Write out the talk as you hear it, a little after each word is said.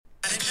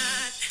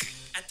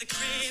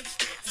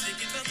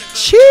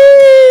Cheese!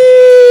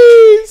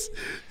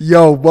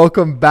 Yo,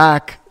 welcome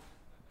back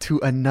to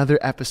another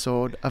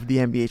episode of the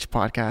MBH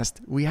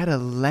podcast. We had a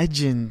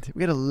legend.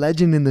 We had a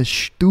legend in the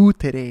stew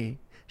today.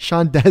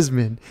 Sean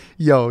Desmond.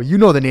 Yo, you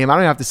know the name. I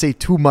don't have to say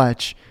too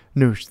much.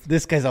 Noosh.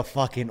 This guy's a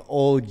fucking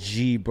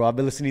OG, bro. I've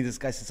been listening to this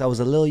guy since I was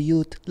a little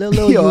youth.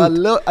 Little Yo,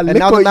 youth. And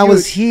now that I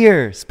was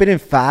here, spitting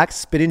facts,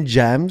 spitting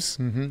gems.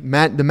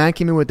 Mm-hmm. The man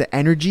came in with the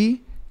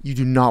energy. You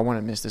do not want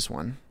to miss this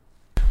one.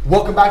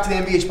 Welcome back to the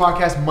MBH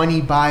podcast, Money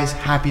Buys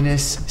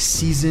Happiness,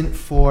 Season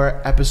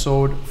 4,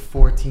 Episode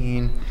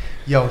 14.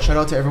 Yo, shout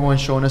out to everyone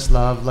showing us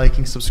love,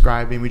 liking,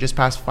 subscribing. We just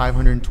passed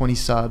 520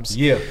 subs.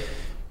 Yeah.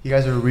 You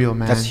guys are real,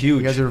 man. That's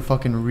huge. You guys are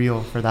fucking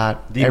real for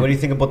that. D, what do you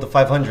think about the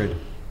 500?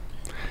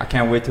 I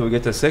can't wait till we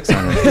get to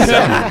 600.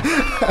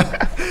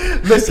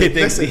 Listen.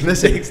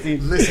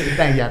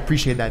 Thank you. I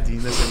appreciate that,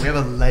 Dean. Listen, we have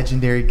a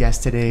legendary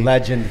guest today.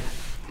 Legend.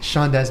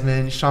 Sean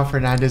Desmond, Sean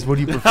Fernandez. What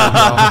do you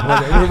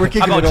prefer? We're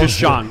kicking How about it just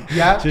Sean?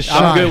 Yeah, just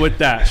Sean. I'm good with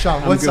that.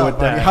 Sean, what's up,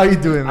 buddy? How you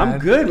doing, man? I'm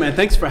good, man.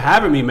 Thanks for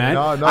having me, man.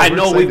 No, I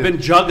know we've been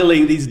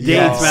juggling these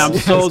dates, man. I'm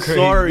so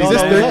sorry. Is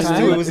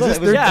this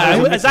third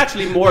time? It's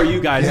actually more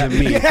you guys than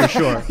me, for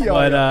sure.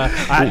 But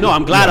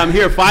I'm glad I'm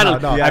here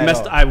finally.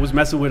 I was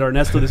messing with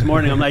Ernesto this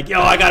morning. I'm like,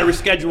 yo, I got to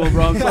reschedule,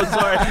 bro. I'm so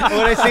sorry.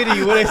 What I say to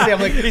you? I'm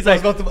like, he's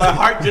like, my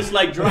heart just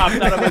like dropped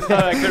out of my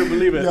stomach. I couldn't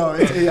believe it. Yo,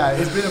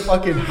 it's been a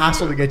fucking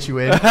hassle to get you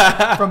in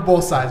from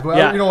both sides.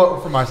 But you know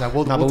what? From our side,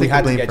 we'll take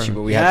the blame for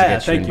him.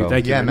 Thank you.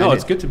 Yeah, man, no,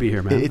 it's good to be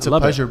here, man. It's a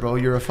pleasure, bro.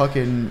 You're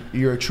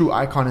a true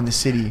icon in the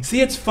city.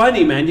 See, it's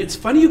funny, man. It's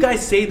funny you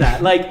guys say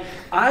that. Like,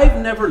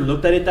 I've never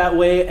looked at it that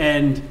way,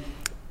 and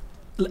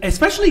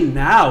especially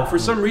now, for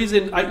some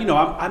reason,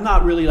 I'm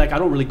not really like, I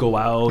don't really go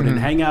out and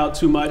hang out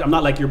too much. I'm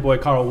not like your boy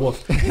Carl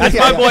Wolf. That's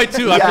my boy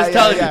too. I'm just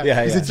telling you.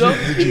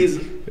 He's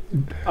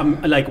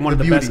like one of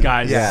the best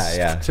guys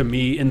to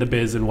me in the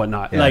biz and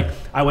whatnot. Like,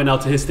 I went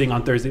out to his thing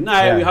on Thursday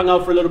night. We hung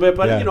out for a little bit,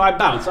 but I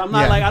bounce. I'm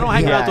not like, I don't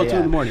hang out till 2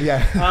 in the morning.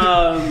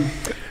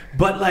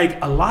 But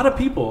like a lot of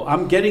people,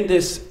 I'm getting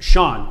this,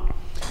 Sean,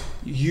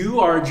 you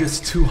are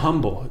just too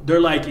humble.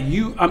 They're like,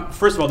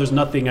 first of all, there's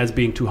nothing as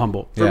being too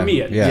humble for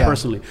me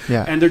personally.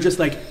 And they're just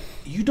like,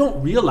 you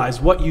don't realize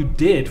what you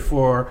did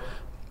for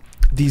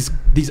these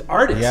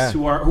artists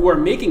who are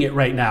making it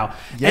right now.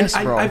 Yes,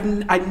 and bro.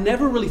 I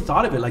never really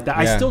thought of it like that.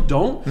 I still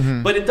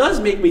don't, but it does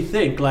make me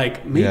think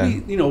like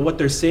maybe what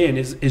they're saying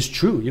is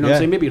true. You know what I'm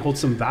saying? Maybe it holds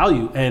some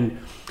value. And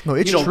no,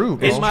 it's true,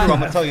 bro. It's true. I'm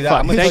gonna tell you that.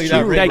 I'm gonna tell you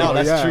that right now.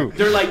 That's true.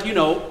 They're like,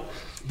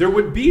 there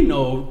would be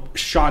no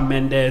Shawn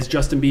Mendes,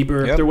 Justin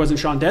Bieber if there wasn't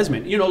Sean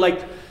Desmond.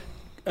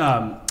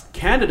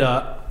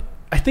 Canada,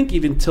 I think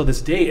even till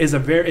this day is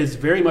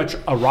very much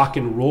a rock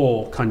and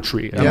roll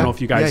country. I don't know if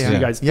you guys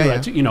do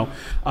that too.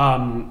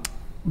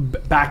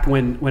 Back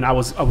when I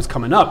was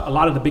coming up, a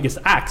lot of the biggest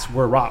acts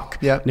were rock.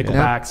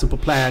 Nickelback, Simple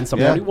Plan, Sum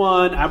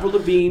 41, Avril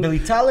Lavigne, Billy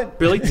Talent.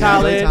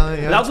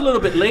 That was a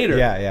little bit later.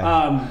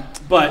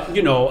 But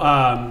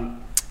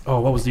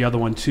what was the other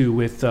one too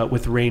with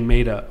Rain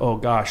Maida? Oh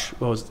gosh,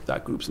 what was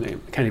that group's name?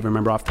 I can't even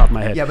remember off the top of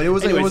my head. Yeah, but it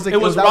was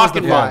rock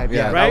and roll, vibe.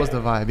 Yeah, right? That was the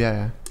vibe.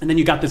 Yeah. And then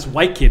you got this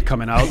white kid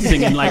coming out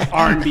singing like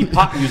R&B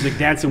pop music,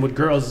 dancing with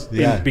girls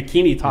in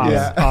bikini tops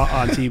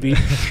on TV.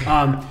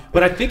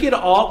 But I think it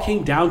all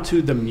came down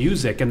to the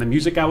music and the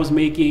music I was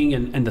making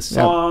and the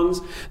songs,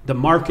 the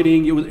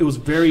marketing. It was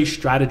very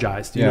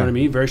strategized. You know what I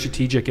mean? Very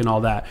strategic and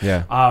all that.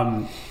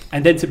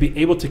 And then to be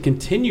able to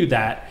continue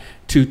that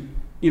to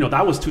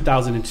that was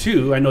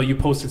 2002. I know you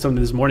posted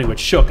something this morning which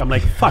shook. I'm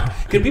like, fuck.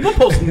 Can people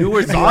post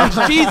newer songs?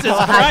 Jesus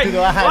Christ.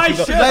 Why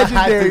should?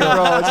 Legendary,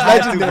 bro. It's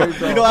legendary,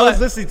 bro. I was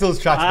listening to those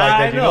tracks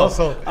back then.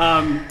 So.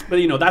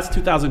 But that's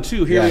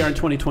 2002. Here we are in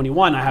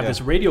 2021. I have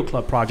this Radio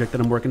Club project that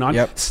I'm working on.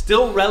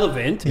 Still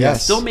relevant.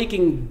 Still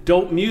making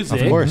dope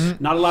music. Of course.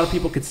 Not a lot of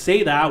people could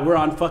say that. We're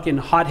on fucking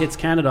Hot Hits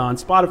Canada on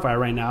Spotify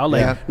right now.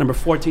 Like number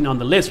 14 on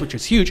the list, which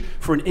is huge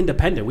for an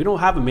independent. We don't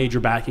have a major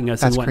backing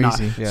us and whatnot.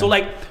 Crazy. So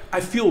like, I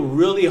feel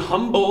really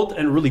humbled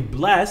and really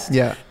blessed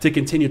to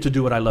continue to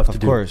do what I love to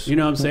do. Of course. You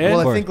know what I'm saying?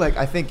 Well,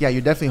 I think you're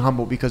definitely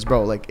humble because,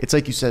 bro, like, it's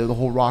like you said, the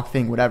whole rock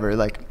thing, whatever.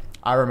 Like,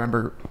 I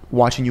remember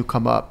watching you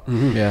come up.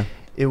 I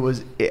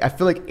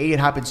feel like A, it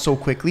happened so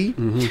quickly,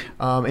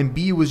 and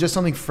B, it was just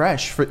something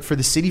fresh for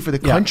the city, for the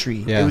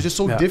country. It was just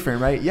so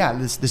different, right?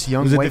 This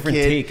young white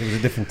kid. It was a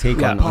different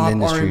take on pop, the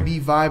industry. R&B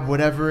vibe,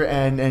 whatever,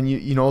 and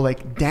you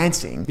like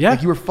dancing.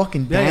 Like, you were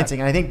fucking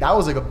dancing, and I think that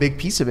was like a big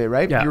piece of it,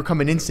 right? You were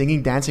coming in,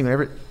 singing, dancing,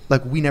 whatever.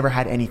 Like, we never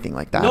had anything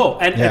like that. No,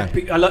 and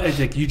I love,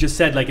 like you just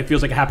said, like, it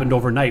feels like it happened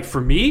overnight. For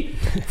me,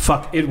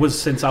 it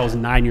was since I was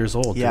 9 years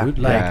old, dude.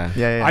 Like,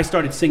 I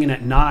started singing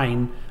at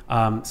 9.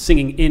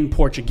 Singing in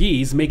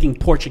Portuguese, making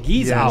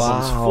Portuguese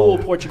albums, full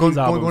Portuguese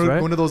albums,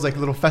 going to those like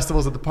little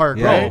festivals at the park,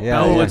 right?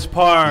 Bellwoods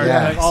Park,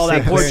 like all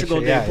that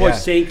Portugal Day, Port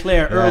St.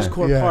 Clair, Earls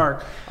Court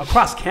Park,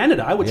 across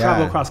Canada. I would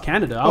travel across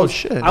Canada. I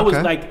was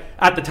like,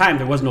 at the time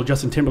there was no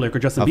Justin Timberlake or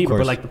Justin Bieber,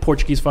 but like the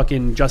Portuguese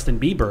fucking Justin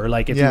Bieber,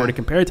 like if you were to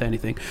compare it to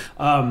anything.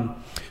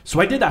 So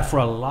I did that for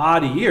a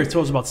lot of years till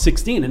I was about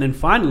 16, and then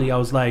finally I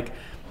was like,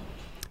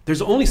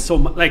 there's only so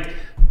much, like,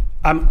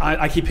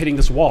 I keep hitting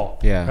this wall.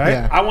 Yeah. Right?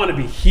 Yeah. I want to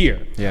be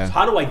here. Yeah. So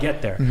how do I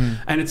get there?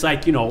 And it's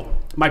like,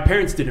 my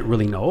parents didn't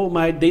really know.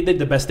 They did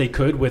the best they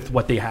could with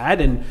what they had.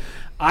 And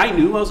I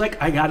knew, I was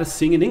like, I got to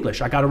sing in English.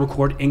 I got to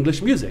record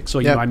English music. So,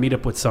 Yep. I meet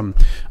up with some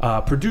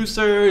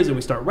producers and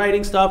we start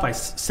writing stuff.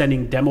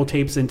 Sending demo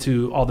tapes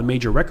into all the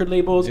major record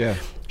labels. Yeah.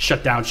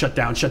 Shut down.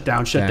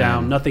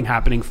 Damn. Nothing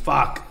happening.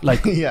 Fuck.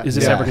 Like, Yeah. is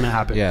this Yeah. ever going to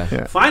happen? Yeah.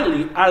 Yeah.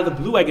 Finally, out of the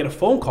blue, I get a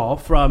phone call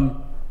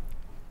from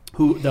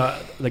who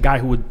the guy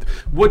who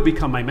would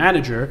become my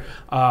manager.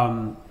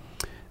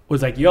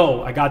 Was like,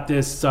 yo, I got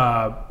this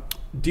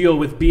deal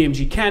with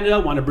BMG Canada,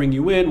 want to bring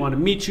you in, want to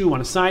meet you,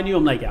 want to sign you.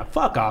 I'm like, yeah,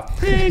 fuck off.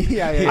 Pig.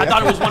 I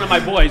thought it was one of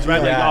my boys,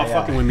 right?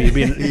 Fucking with me,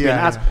 being an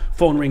ass.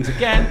 Phone rings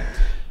again.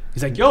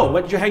 He's like, yo,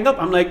 what did you hang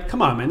up? I'm like,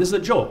 come on, man, this is a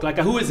joke. Like,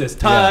 who is this?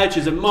 Touch?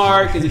 Is it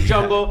Mark? Is it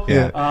Jungle?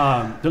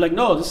 Yeah. They're like,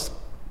 no, this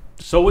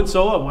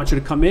so-and-so, I want you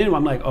to come in.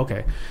 I'm like,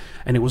 okay.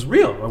 And it was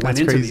real. I went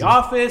into the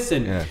office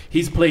and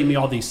he's playing me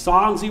all these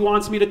songs he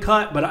wants me to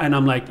cut. And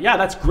I'm like, yeah,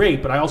 that's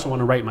great. But I also want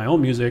to write my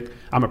own music.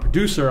 I'm a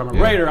producer. I'm a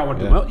writer. I want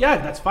to do my own. Yeah,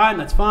 that's fine.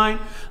 That's fine.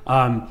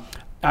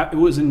 It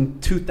was in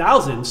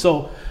 2000.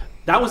 So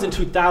that was in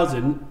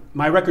 2000.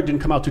 My record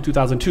didn't come out to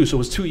 2002. So it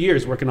was 2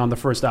 years working on the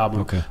first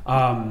album. Okay.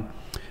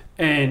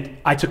 And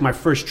I took my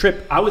first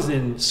trip. I was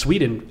in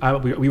Sweden.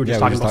 We were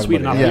just talking about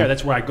Sweden out there.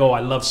 That's where I go.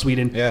 I love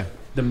Sweden. Yeah.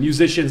 The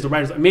musicians, the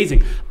writers,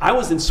 amazing. I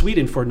was in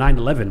Sweden for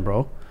 9/11,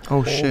 bro.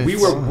 Oh shit. We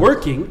were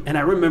working, and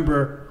I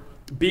remember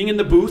being in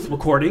the booth,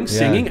 recording,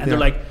 singing, and they're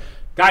like,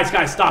 guys,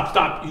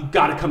 stop. You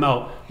got to come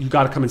out. You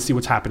got to come and see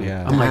what's happening.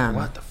 Yeah. I'm like,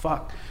 what the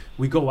fuck?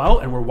 We go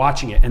out, and we're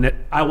watching it. And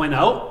I went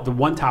out, the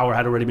one tower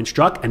had already been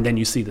struck, and then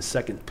you see the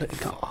second plane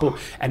come. Boom.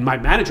 And my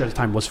manager at the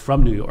time was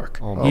from New York.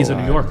 He's a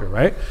New Yorker,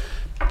 right?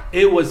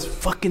 It was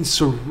fucking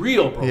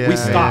surreal, bro. We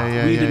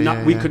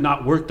stopped. We could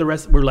not work the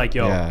rest. We're like,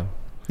 yo.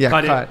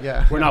 Cut it.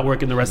 Yeah. We're not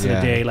working the rest of the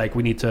day. Like,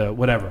 we need to,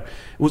 whatever.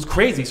 It was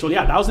crazy. So,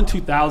 that was in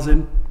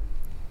 2000.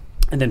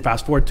 And then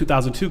fast forward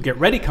 2002, Get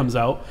Ready comes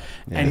out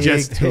and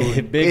just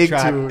big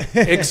track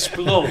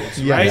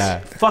explodes, right? Yeah.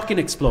 Fucking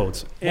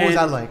explodes. What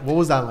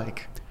was that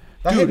like?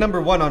 That hit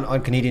number one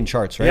on Canadian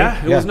charts, right?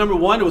 Yeah, it was number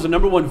one. It was a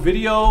number one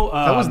video.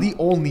 That was the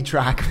only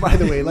track, by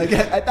the way. Like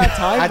at that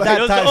time,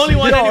 it was the only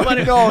one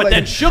anybody. But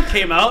then Shook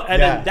came out,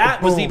 and then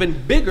that was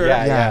even bigger.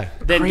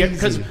 Than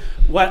because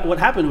what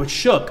happened with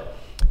Shook.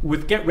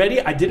 With Get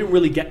Ready, I didn't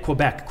really get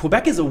Quebec.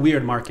 Quebec is a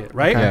weird market,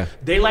 right? Yeah.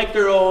 They're like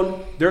their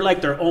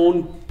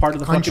own part of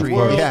the country, fucking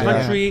world.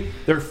 country.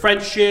 They're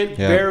French shit.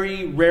 Yeah.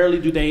 Very rarely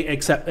do they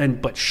accept.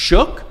 But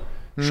Shook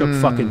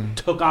fucking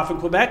took off in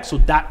Quebec, so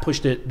that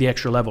pushed it the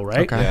extra level,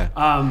 right? Okay.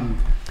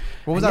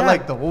 What was that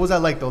like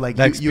though? Like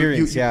the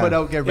you put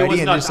out Get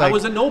Ready and just like I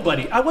was a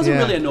nobody. I wasn't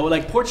really a nobody.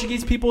 Like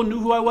Portuguese people knew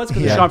who I was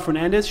because of Sean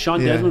Fernandez.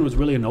 Sean Desmond was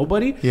really a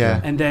nobody. Yeah.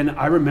 And then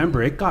I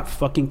remember it got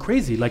fucking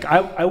crazy. Like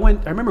I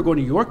remember going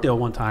to Yorkdale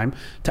one time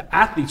to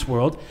Athletes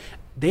World.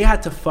 They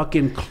had to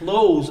fucking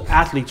close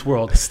Athletes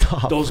World.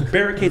 Stop. Those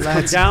barricades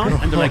come down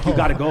and they're like, you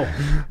gotta go.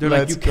 They're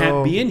like, you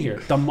can't be in here.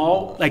 The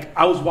mall, like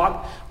I was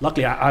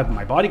luckily I had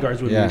my bodyguards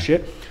with me and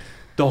shit.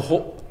 The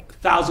whole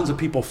thousands of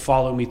people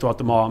following me throughout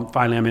the mall.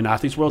 Finally, I'm in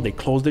Athletes World. They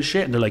closed this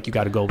shit and they're like, "You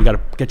got to go. We got to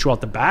get you out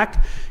the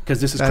back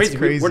because this is crazy.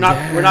 We're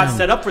not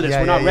set up for this.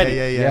 We're not ready.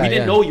 We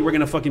didn't know you were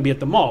gonna fucking be at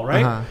the mall,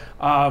 right?"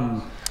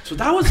 So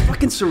that was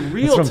fucking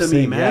surreal to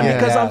me, man.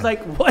 Because I was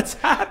like, "What's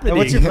happening?" And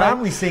what's your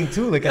family saying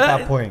too? Like at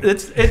that point,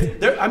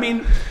 I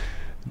mean.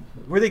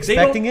 Were they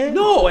expecting it?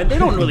 No, and they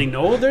don't really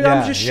know.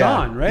 I'm just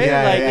Sean, right?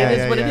 It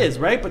is what it is,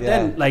 right? But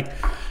then, like,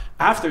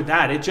 after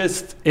that,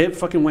 it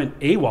fucking went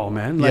AWOL,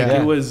 man. Like,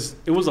 it was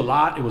a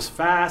lot. It was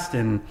fast,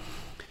 and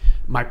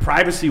my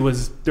privacy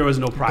there was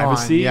no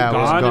privacy,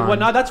 gone and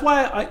whatnot. That's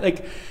why I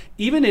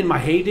even in my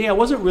heyday, I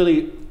wasn't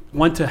really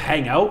one to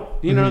hang out.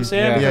 You know what I'm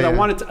saying? Because I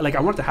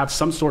wanted to have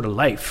some sort of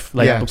life,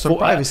 before, some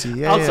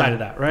privacy, outside of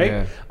that,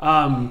 right?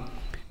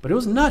 But it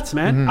was nuts,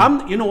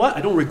 man. You know what?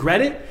 I don't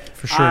regret it.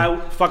 For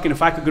sure.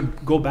 If I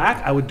could go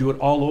back, I would do it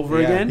all over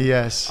again.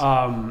 Yes.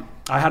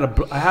 I had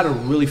a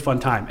really fun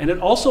time, and it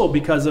also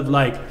because of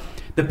like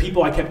the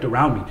people I kept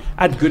around me.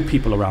 I had good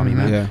people around me,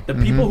 man. Yeah. The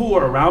people who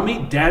were around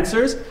me,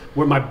 dancers,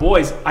 were my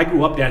boys. I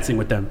grew up dancing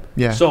with them.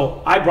 Yeah.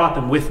 So I brought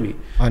them with me.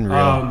 Unreal.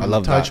 I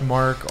love Touch, that.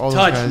 Mark, all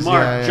those guys.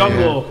 Mark,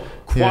 Jungle.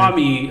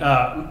 Kwame,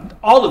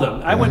 all of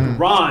them. I went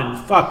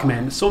Ron. Fuck,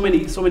 man. So many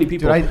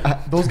people. Dude,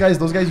 those guys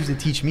used to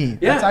teach me.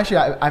 Yeah. That's actually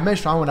I met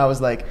Sean when I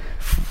was like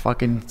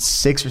fucking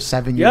 6 or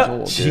 7 years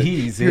old. Dude.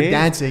 Jeez, if you're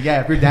dancing,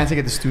 if you're dancing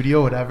at the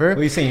studio, whatever. What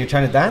are you saying? You're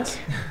trying to dance?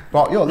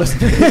 Bro, yo, listen,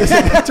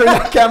 turn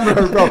that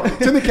camera, bro.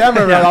 Turn the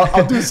camera around.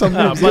 I'll do some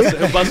moves.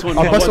 I'll bust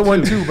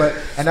one too. But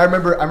I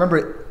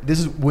remember this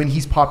is when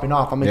he's popping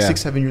off. I'm like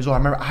 6, 7 years old. I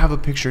remember I have a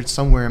picture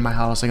somewhere in my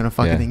house, like in a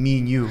fucking thing, me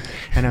and you,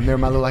 and I'm there,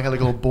 I had like a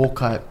little bowl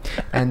cut,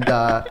 and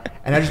I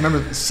just remember,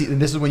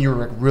 and this is when you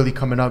were like really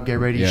coming up, Get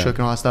Ready, Shook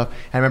and all that stuff.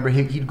 And I remember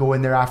he'd go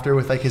in there after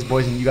with like his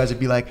boys, and you guys would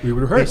be like, we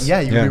would rehearse.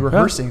 You'd be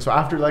rehearsing. So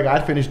after like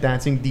I'd finished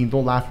dancing, Dean,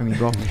 don't laugh at me,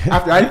 bro.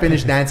 After I'd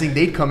finished dancing,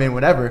 they'd come in,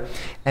 whatever.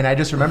 And I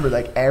just remember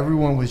like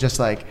everyone was just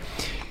like,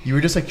 you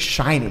were just like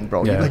shining,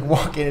 bro. Yeah. You like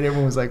walk in and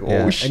everyone was like,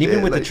 oh shit. And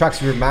even with like, the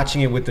tracks, we were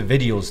matching it with the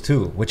videos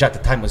too, which at the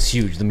time was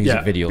huge. The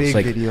music videos, big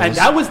like videos. And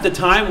that was the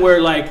time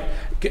where like,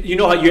 you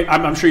know how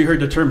I'm sure you heard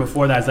the term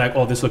before that. It's like,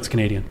 oh, this looks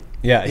Canadian.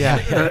 Yeah.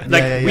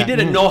 We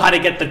didn't know how to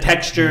get the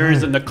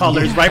textures and the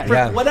colors right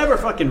for whatever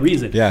fucking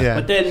reason. Yeah.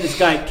 But then this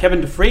guy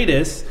Kevin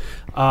DeFreitas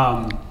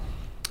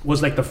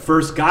was like the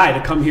first guy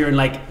to come here and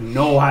like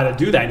know how to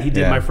do that. And he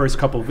did my first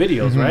couple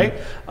videos, right?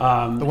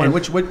 The one,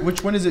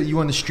 which one is it? You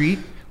on the street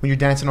when you're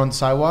dancing on the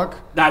sidewalk?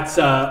 That's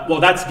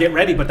that's Get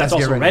Ready, but that's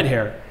also Get Ready. Red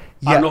Hair.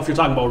 I don't know if you're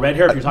talking about Red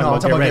Hair. If you're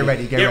talking about Get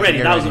Ready. Get Ready.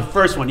 That was the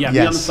first one. Yeah, Me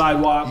on the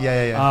Sidewalk.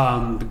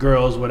 The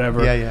girls, whatever.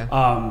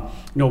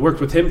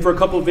 Worked with him for a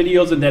couple of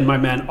videos, and then my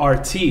man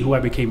RT, who I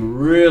became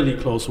really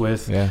close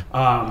with.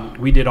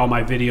 We did all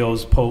my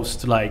videos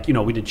post, like,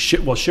 we did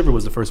Shiver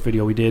was the first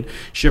video we did.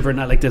 Shiver,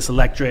 Not Like This,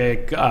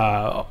 Electric.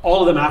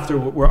 All of them after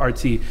were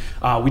RT.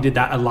 We did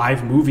that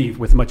Alive movie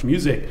with Much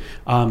Music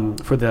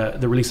for the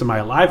release of my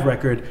Alive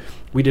record.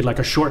 We did like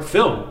a short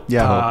film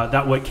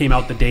that what came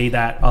out the day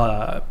that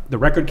the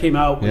record came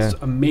out. Was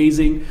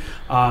amazing.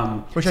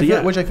 Which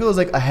I feel is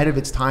like ahead of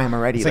its time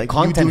already. It's like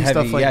content you do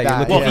heavy. Stuff like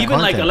that. Well, even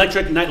like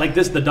Electric Night Like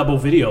This, the double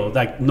video,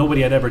 like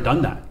nobody had ever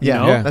done that. You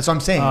know? That's what I'm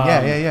saying.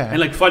 Yeah. And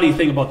like funny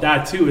thing about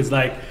that too is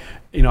like,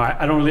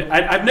 I don't really,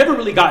 I've never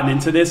really gotten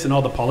into this and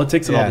all the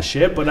politics and all the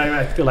shit, but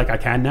I feel like I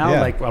can now.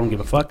 Like, I don't give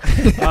a fuck.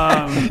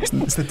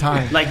 It's the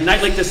time. Like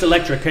Night Like This,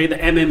 Electric, okay, the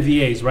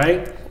MMVAs,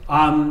 right?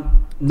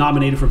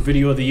 Nominated for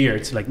Video of the Year.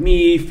 It's like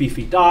me,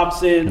 Fifi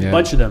Dobson, a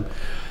bunch of them.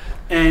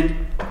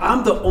 And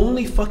I'm the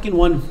only fucking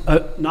one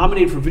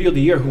nominated for Video of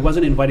the Year who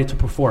wasn't invited to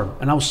perform.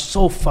 And I was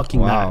so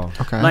fucking mad.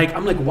 Okay. Like,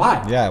 I'm like,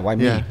 why? Yeah, why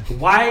me?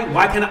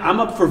 Why can I'm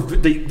up for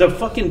the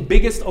fucking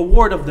biggest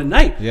award of the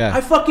night. Yeah.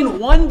 I fucking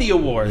won the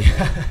award.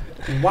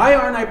 Why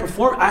aren't I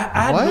performing? I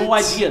had no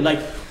idea. Like,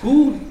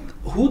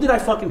 who did I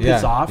fucking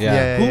piss off? Who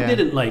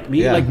didn't like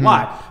me? Like,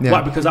 why?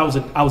 Why? Because I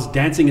was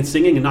dancing and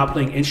singing and not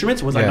playing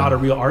instruments? Was I not a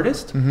real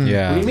artist?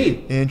 Yeah. What do you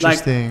mean?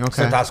 Interesting.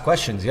 So to ask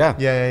questions,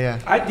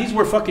 These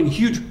were fucking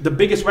huge, the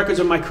biggest records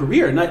of my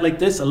career. Night Like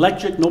This,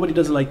 Electric, Nobody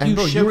Does It Like You,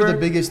 bro, Shiver.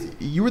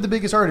 you were the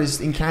biggest artist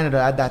in Canada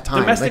at that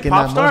time. Domestic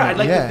pop star. I'd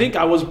like to think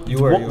I was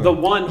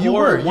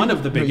one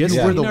of the biggest.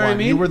 You were the know one. what I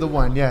mean? You were the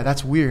one. Yeah,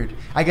 that's weird.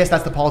 I guess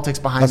that's the politics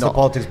behind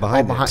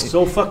it.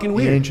 So fucking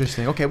weird.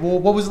 Interesting. Okay, well,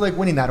 what was it like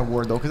winning that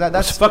award though? Because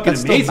that's fucking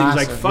amazing. It was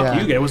like, fuck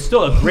you guys. It was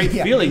still a great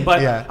feeling, but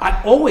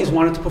I always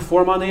wanted to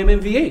perform on the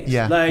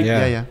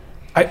MMVAs.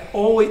 I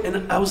always,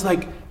 and I was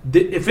like,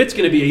 if it's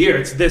going to be a year,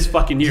 it's this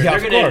fucking year. They're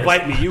going to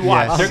invite me. You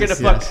watch. They're going to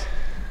fuck.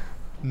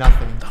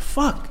 Nothing. The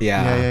fuck?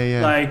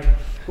 Yeah. Like,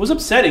 it was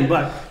upsetting,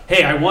 but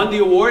hey, I won the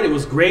award. It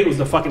was great. It was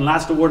the fucking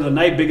last award of the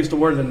night, biggest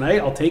award of the night.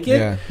 I'll take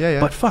it. Yeah.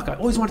 But fuck, I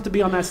always wanted to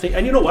be on that stage.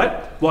 And you know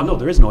what? Well, no,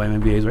 there is no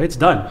MMVAs, right? It's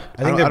done.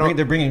 I think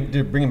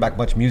they're bringing back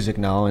much music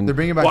now, and they're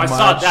bringing back. Well, I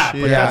saw that,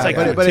 but that's like,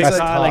 but it's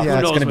like,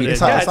 who knows? It's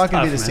not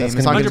going to be the same.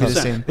 It's not going to be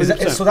the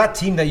same. So that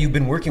team that you've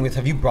been working with,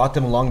 have you brought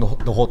them along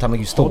the whole time?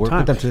 Like you still work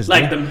with them to this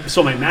day?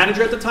 So my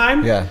manager at the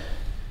time. Yeah.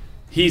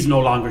 He's no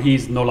longer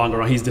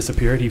on. He's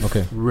disappeared. He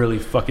really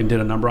fucking did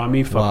a number on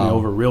me. Fucked me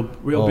over real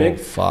big.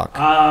 Fuck.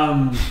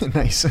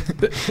 Nice.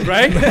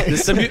 Right?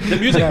 The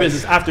music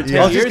business after 10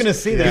 I was years, just gonna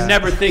say that. you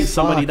never think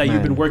somebody that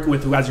you've been working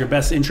with who has your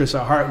best interests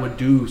at heart would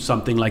do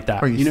something like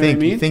that. Or you know what I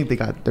mean? You think they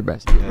got their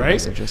best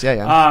interests.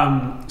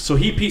 So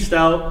he pieced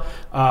out.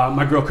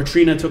 My girl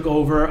Katrina took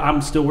over.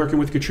 I'm still working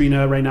with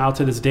Katrina right now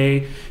to this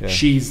day. Yeah.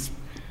 She's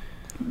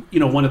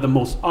one of the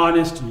most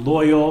honest,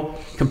 loyal,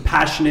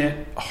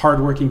 compassionate,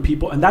 hardworking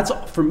people. And that's,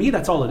 for me,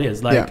 that's all it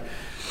is. Like,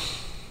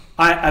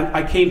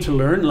 I came to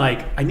learn,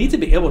 like, I need to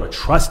be able to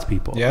trust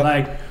people. Yeah.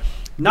 Like,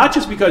 not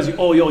just because,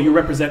 you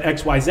represent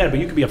X, Y, Z, but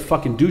you could be a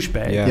fucking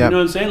douchebag. Yeah. You know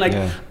what I'm saying?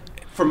 Like,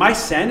 for my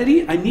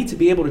sanity, I need to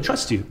be able to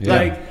trust you. Yeah.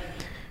 Like,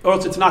 or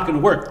else it's not going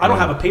to work. I don't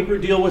have a paper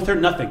deal with her,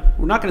 nothing.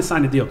 We're not going to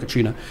sign a deal,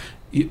 Katrina.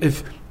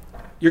 If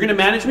you're going to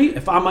manage me,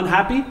 if I'm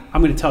unhappy, I'm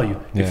going to tell you.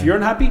 Yeah. If you're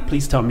unhappy,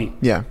 please tell me.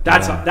 Yeah.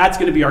 That's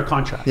going to be our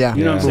contract. Yeah.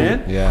 You know what I'm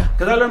saying? Yeah.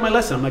 Because I learned my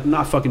lesson. I'm like,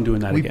 not fucking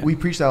doing that again. We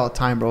preach that all the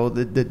time, bro.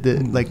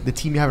 The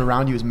team you have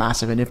around you is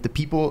massive. And if the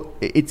people,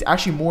 it's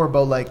actually more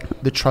about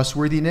like the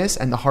trustworthiness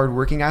and the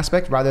hardworking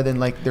aspect rather than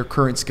like their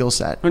current skill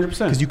set. 100%.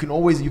 Because you can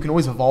always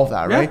evolve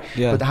that, right?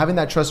 Yeah. But having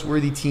that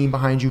trustworthy team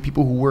behind you,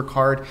 people who work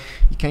hard,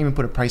 you can't even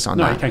put a price on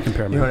that. No, you can't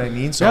compare. You know what I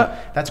mean? So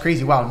that's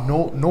crazy. Wow.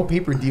 No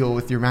paper deal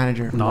with your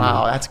manager. No,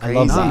 wow. That's crazy.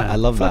 I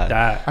love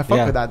that. I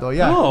fuck with that though.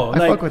 Yeah. No, I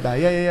fuck with that.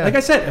 Yeah. Like I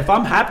said, if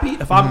I'm happy,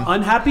 if I'm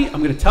unhappy,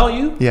 I'm going to tell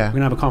you. Yeah. We're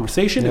going to have a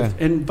conversation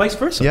and vice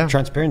versa. Yeah.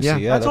 Transparency.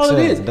 Yeah. That's all it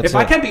is. If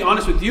I can't be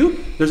honest with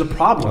you, there's a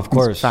problem. Of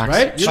course.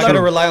 Right? You're not going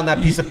to rely on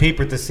that piece of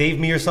paper to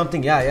save me or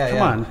something. Yeah.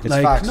 Come on. It's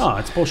facts. No,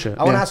 it's bullshit.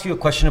 I want to ask you a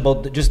question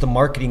about just the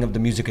marketing of the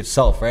music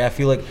itself, right? I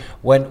feel like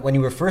when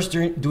you were first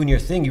doing your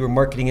thing, you were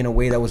marketing in a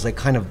way that was like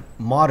kind of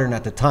modern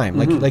at the time.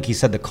 Like you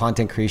said, the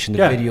content creation, the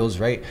videos,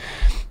 right?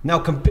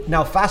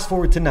 Now fast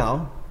forward to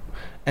now.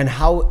 And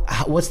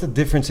what's the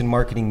difference in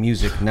marketing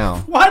music now?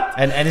 What?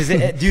 And is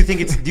it? Do you think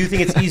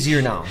it's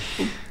easier now?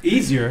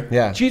 Easier?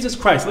 Yeah. Jesus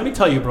Christ, let me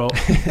tell you, bro.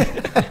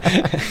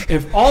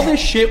 If all this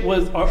shit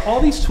or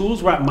all these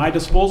tools were at my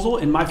disposal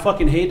in my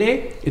fucking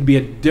heyday, it'd be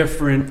a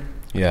different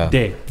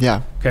day.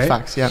 Yeah. Okay.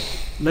 Facts. Yeah.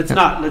 Let's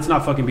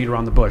not fucking beat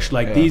around the bush.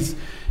 Like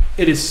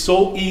it is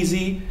so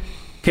easy.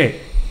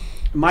 Okay.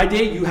 My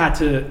day, you had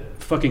to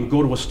fucking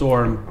go to a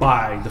store and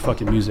buy the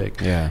fucking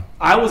music. Yeah.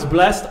 I was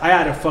blessed. I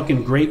had a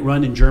fucking great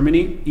run in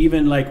Germany.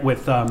 Even like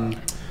with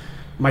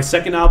my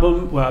second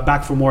album,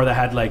 Back for More, that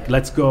had like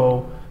Let's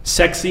Go,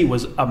 Sexy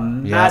was a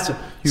massive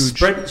huge.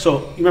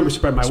 So you remember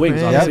Spread My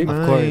Wings, obviously.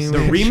 Of course. The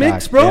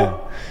remix,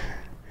 bro.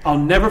 I'll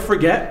never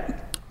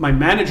forget. My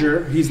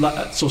manager, he's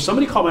like, so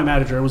somebody called my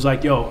manager and was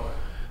like, "Yo,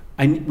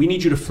 we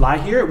need you to fly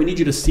here. We need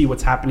you to see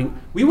what's happening.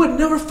 We would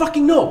never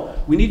fucking know.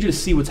 We need you to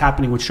see what's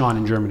happening with Sean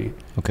in Germany."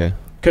 Okay.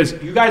 Because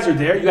you guys are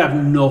there, you have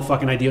no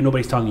fucking idea.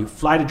 Nobody's telling you.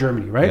 Fly to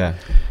Germany, right? Yeah.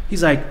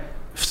 He's like,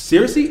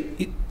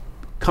 seriously?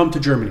 Come to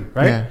Germany,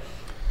 right? Yeah.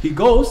 He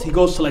goes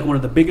to like one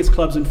of the biggest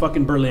clubs in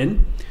fucking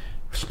Berlin.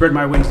 Spread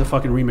My Wings, the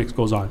fucking remix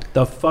goes on.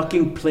 The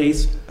fucking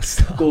place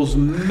goes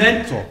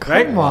mental,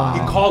 right? Come on.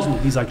 He calls me.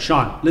 He's like,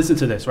 "Sean, listen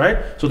to this," right?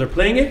 So they're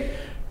playing it.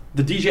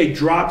 The DJ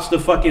drops the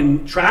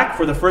fucking track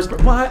for the first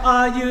part. Why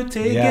are you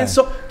taking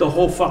so? The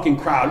whole fucking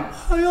crowd.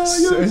 Why are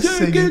you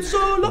taking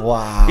so long?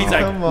 Wow. He's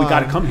like, "We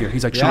got to come here."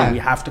 He's like, "Sean, we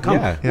have to come.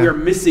 Yeah. We are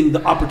missing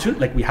the opportunity.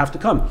 Like, we have to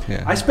come."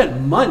 Yeah. I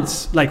spent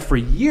months, like for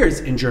years,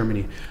 in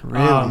Germany.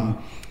 Really?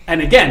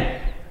 And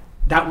again,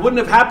 that wouldn't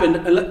have happened.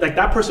 Like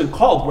that person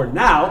called. Where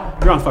now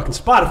you're on fucking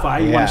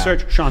Spotify. You want to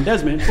search Sean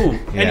Desmond. Boom,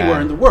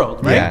 anywhere in the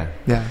world, right?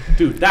 Yeah.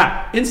 Dude,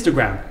 that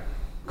Instagram.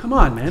 Come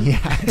on, man. Yeah.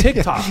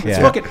 TikTok. It's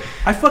fucking.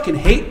 I fucking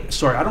hate.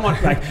 Sorry, I don't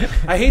want. Like,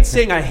 I hate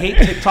saying I hate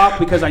TikTok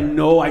because I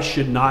know I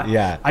should not.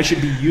 Yeah. I should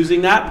be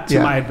using that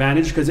to my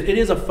advantage because it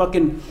is a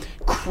fucking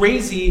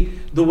crazy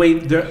the way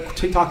the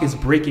TikTok is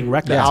breaking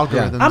records. The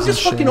algorithms. I'm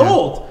just and fucking shit,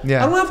 old.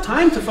 Yeah. I don't have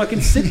time to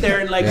fucking sit there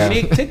and like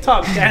make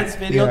TikTok dance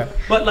videos. Yeah.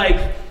 But like,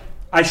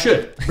 I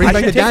should. Bring I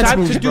back should the take dance time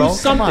moves, to do bro. Come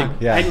something. on.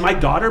 Yeah. And my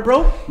daughter,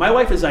 bro, my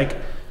wife is like,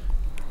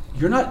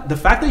 "You're not, the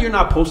fact that you're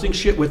not posting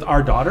shit with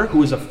our daughter,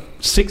 who is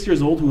 6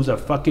 years old, who's a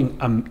fucking,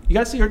 you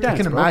guys see her dance,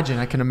 I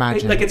can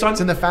imagine. Like it's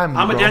in the family.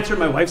 I'm bro. a dancer,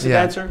 my wife's a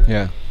dancer.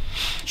 Yeah.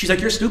 She's like,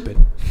 "You're stupid.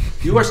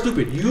 You are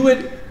stupid. You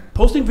would,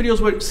 posting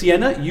videos with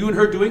Sienna, you and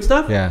her doing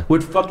stuff,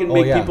 would fucking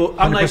make people,"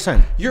 I'm 100%.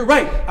 like, "You're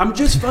right. I'm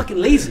just fucking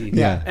lazy."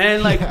 Yeah.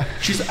 And like,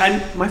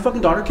 and my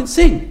fucking daughter can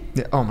sing.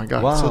 Yeah. Oh my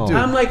god. Wow. So dude,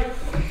 I'm like,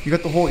 you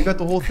got the whole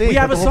thing. we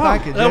have a the whole song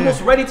package.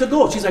 almost ready to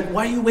go. She's like,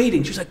 "Why are you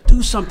waiting?" She's like,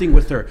 "Do something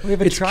with her. We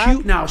have a It's track?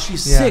 cute now.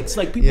 She's Yeah. 6.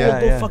 Like people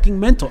Yeah, will go fucking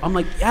mental." I'm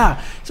like, "Yeah,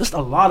 it's just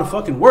a lot of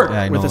fucking work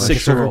Yeah, I with know. a It's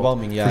 6-year-old."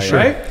 overwhelming. Yeah, for sure.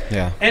 Right?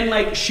 Yeah. And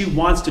like she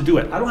wants to do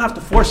it. I don't have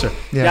to force her.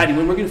 Yeah. "Daddy,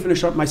 when we're gonna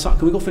finish up my song,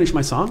 can we go finish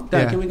my song?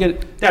 Dad, Yeah. can we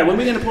get? Dad, when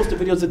we're gonna post the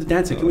videos of the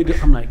dancing? Can we do?"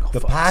 I'm like, The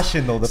fuck.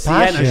 passion, though. The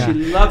Sienna, passion.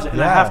 she loves it,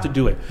 and I Yeah. have to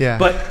do it. Yeah.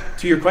 But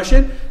to your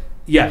question,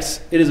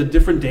 yes, it is a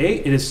different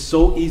day. It is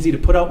so easy to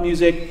put out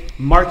music,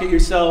 market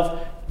yourself,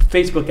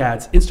 Facebook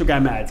ads,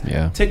 Instagram ads,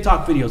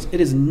 TikTok videos. It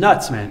is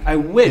nuts, man. I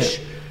wish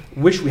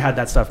we had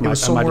that stuff. It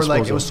was so at my more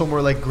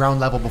disposal. like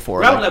ground level before.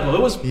 Ground like, level.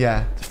 It was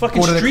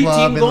fucking Go to the street club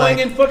team and, going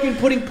like- and fucking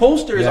putting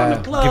posters on the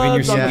clubs, giving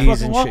your on the CDs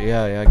fucking and wall. shit.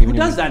 Yeah. Who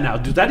does that now?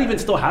 Does that even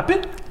still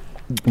happen?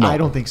 I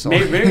don't think so.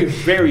 Very,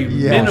 very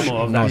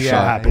minimal of that shit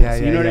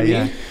happens. You know what I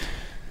mean?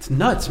 It's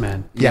nuts,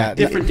 man. Yeah.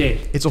 Different day.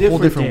 It's a whole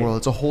different world.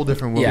 It's a whole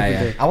different world.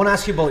 Yeah. I want to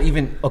ask you about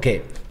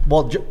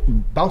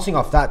bouncing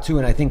off that too,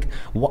 and I think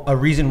a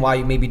reason why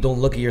you maybe don't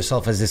look at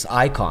yourself as this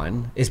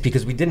icon is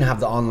because we didn't have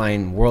the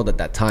online world at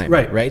that time,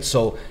 right?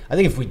 So I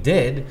think if we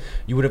did,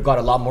 you would have got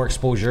a lot more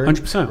exposure,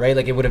 100%, right?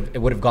 Like it would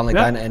have gone like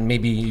that, and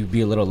maybe you'd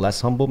be a little less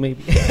humble,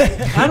 maybe.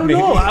 I don't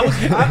know. I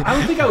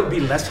don't think I would be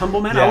less humble,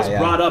 man. I was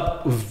brought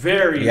up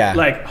very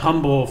like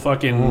humble,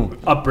 fucking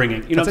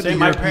upbringing. You know what I'm saying?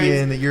 My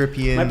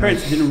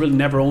parents didn't really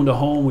never owned a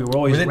home. We were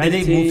always renting.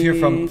 Did they move here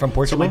from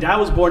Portugal? So my dad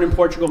was born in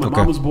Portugal. My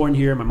mom was born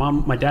here.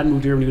 My dad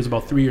moved here when he was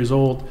about 3 years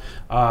old.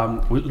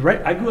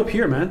 I grew up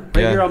here, man.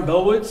 Right here on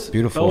Bellwoods.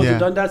 Beautiful. Bellwoods and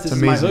Dundas. This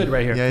is my hood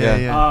right here.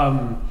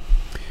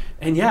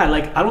 And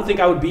like I don't think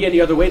I would be any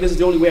other way. This is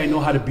the only way I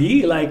know how to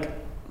be. Like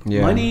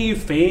money,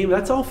 fame,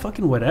 that's all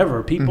fucking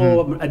whatever.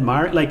 People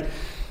admire. Like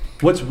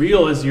what's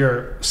real is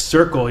your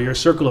circle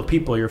of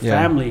people, your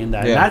family, and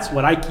that. And that's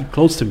what I keep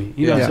close to me.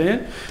 You know what I'm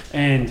saying?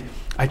 And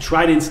I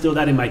try to instill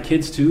that in my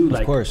kids too.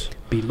 Like, of course.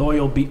 Be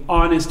loyal, be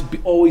honest,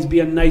 always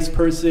be a nice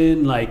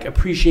person, like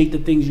appreciate the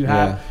things you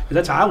have. 'Cause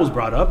that's how I was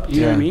brought up.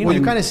 You know what I mean? Well,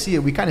 you kind of see it.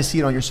 We kind of see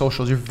it on your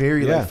socials. You're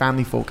very like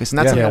family focused. And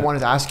that's something I wanted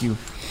to ask you.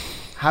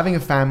 Having a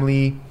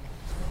family,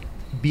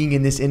 being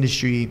in this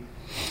industry,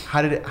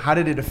 how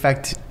did it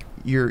affect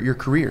your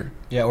career?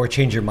 Yeah, or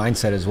change your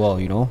mindset as well,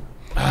 you know?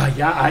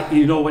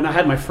 When I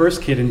had my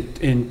first kid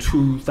in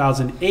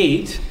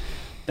 2008,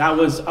 I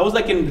was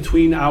like in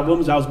between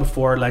albums. I was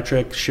before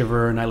Electric,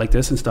 Shiver, and Night Like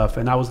This and stuff.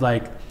 And I was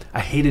like, I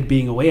hated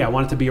being away. I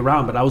wanted to be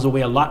around, but I was away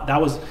a lot.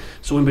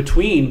 So in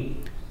between,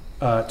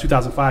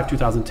 2005,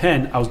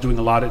 2010, I was doing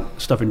a lot of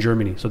stuff in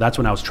Germany. So that's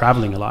when I was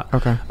traveling a lot.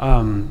 Okay.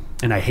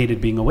 And I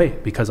hated being away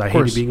because I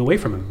hated being away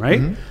from him,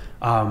 right?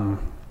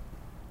 Mm-hmm.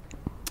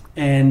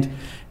 And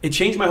it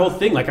changed my whole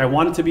thing. Like, I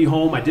wanted to be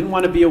home. I didn't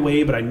want to be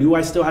away, but I knew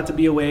I still had to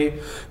be away.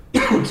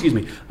 Excuse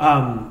me.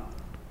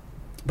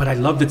 But I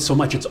loved it so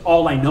much. It's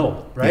all I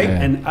know, right?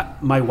 Yeah. And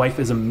my wife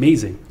is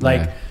amazing.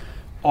 Like,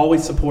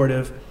 always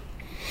supportive.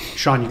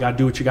 Sean, you got to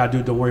do what you got to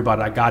do. Don't worry about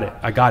it. I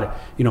got it.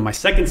 You know, my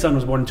second son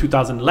was born in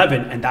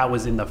 2011, and that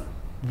was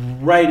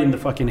right in the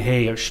fucking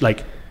hay of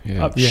shit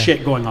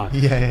going on.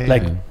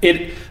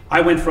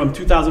 I went from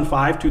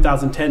 2005,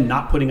 2010,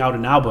 not putting out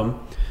an album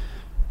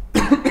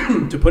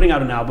to putting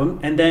out an album,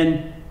 and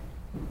then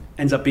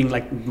ends up being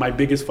like my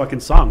biggest fucking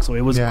song. So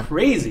it was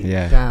crazy.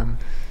 Yeah. Damn.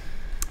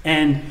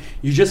 And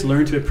you just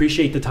learn to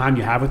appreciate the time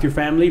you have with your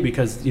family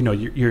because, you know,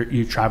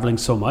 you're traveling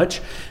so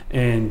much.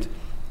 And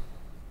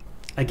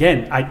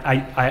again,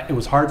 it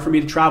was hard for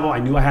me to travel. I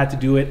knew I had to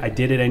do it. I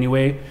did it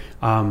anyway.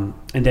 And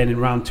then in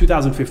around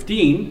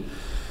 2015,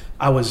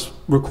 I was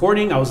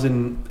recording. I was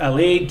in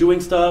LA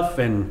doing stuff,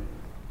 and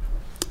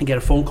I get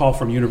a phone call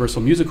from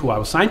Universal Music, who I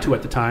was signed to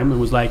at the time, and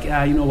was like,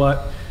 "Yeah, you know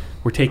what?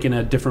 We're taking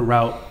a different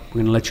route.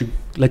 We're gonna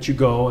let you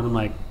go." And I'm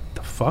like,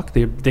 "The fuck?"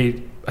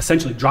 They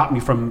essentially dropped me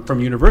from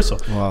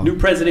Universal. Wow. New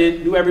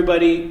president, new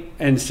everybody,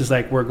 and it's just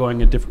like, we're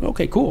going a different.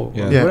 Okay, cool,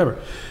 whatever.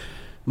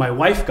 My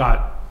wife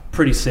got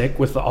pretty sick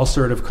with the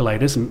ulcerative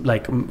colitis,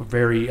 like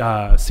very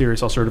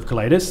serious ulcerative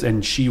colitis,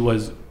 and she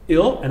was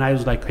ill. And I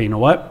was like, "Hey, you know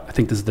what? I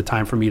think this is the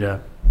time for me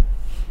to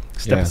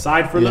step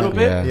aside for a little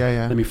bit.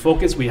 Let me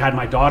focus." We had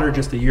my daughter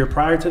just a year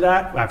prior to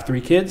that. I have 3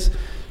 kids.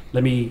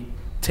 Let me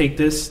take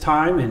this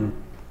time and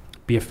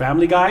be a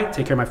family guy,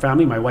 take care of my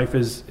family. My wife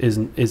is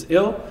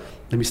ill.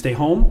 Let me stay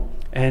home.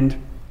 And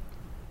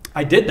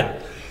I did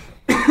that.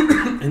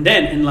 And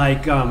then in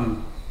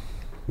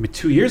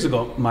 2 years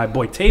ago, my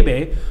boy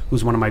Tebe,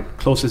 who's one of my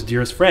closest,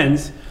 dearest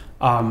friends,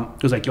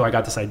 was like, "Yo, I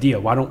got this idea.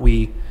 Why don't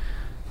we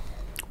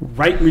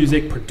write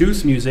music,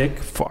 produce music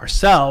for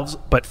ourselves,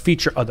 but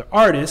feature other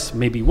artists?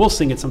 Maybe we'll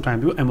sing it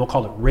sometime, and we'll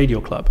call it Radio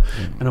Club."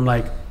 And I'm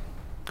like,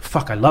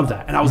 fuck, I love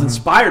that. And I was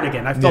inspired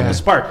again. I felt the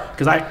spark.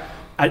 Because I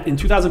in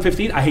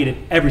 2015, I hated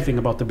everything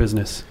about the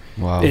business.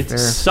 Wow. It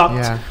sucked.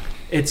 Yeah.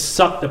 It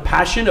sucked the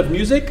passion of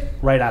music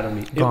right out of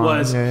me. It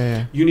was,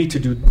 you need to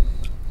do...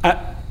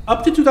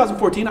 up to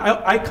 2014,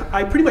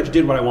 I pretty much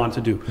did what I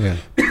wanted to do.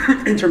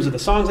 In terms of the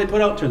songs I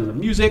put out, in terms of the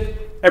music,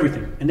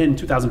 everything. And then in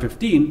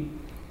 2015...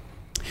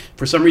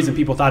 for some reason,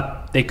 people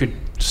thought they could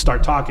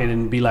start talking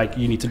and be like,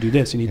 "You need to do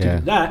this, you need to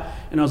do that."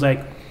 And I was like,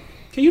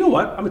 "Okay, you know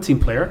what? I'm a team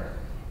player.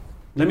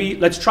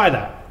 Let's try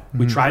that."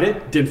 We tried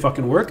it, didn't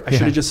fucking work. I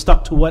should have just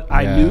stuck to what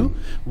I knew,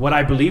 what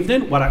I believed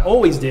in, what I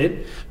always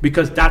did,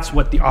 because that's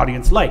what the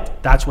audience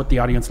liked. That's what the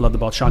audience loved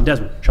about Sean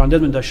Desmond. Sean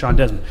Desmond does Sean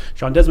Desmond.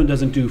 Sean Desmond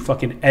doesn't do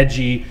fucking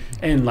edgy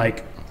and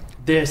like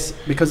this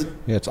because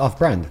it's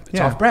off-brand.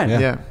 It's off-brand.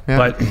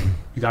 But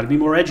you got to be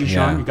more edgy,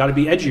 Sean. You got to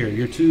be edgier.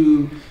 You're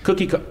too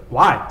cookie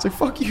Why? It's like,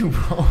 fuck you,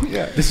 bro.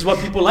 This is what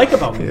people like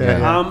about me.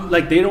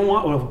 Like, they don't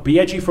want, well, be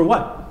edgy for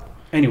what?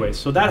 Anyways,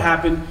 so that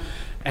happened,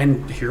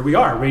 and here we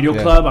are, Radio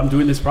Club. I'm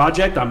doing this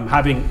project.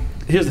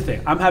 Here's the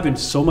thing. I'm having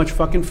so much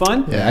fucking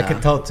fun. I can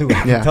tell too.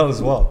 I can tell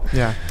as well.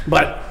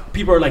 But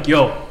people are like,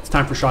 "Yo, it's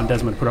time for Sean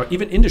Desmond to put out,"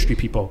 even industry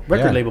people,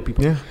 record label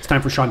people, it's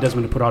time for Sean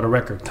Desmond to put out a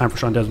record. Time for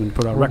Sean Desmond to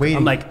put out a record. Waiting.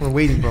 I'm like, we're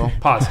waiting, bro.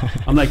 Pause.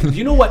 I'm like, do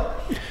you know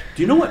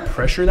what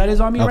pressure that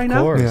is on me right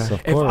now?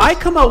 If I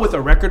come out with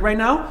a record right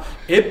now,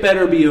 it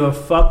better be a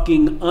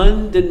fucking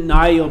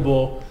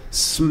undeniable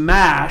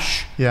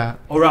smash.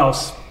 Or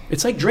else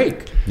it's like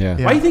Drake. Why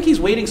do you think he's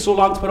waiting so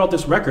long to put out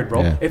this record,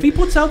 bro? If he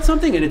puts out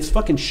something and it's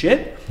fucking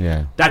shit,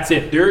 that's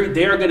it.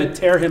 They're gonna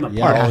tear him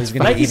apart.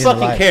 Like, he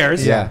fucking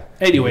cares.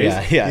 Anyways.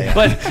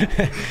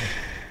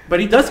 But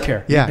he does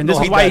care. And this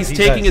is why he's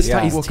taking his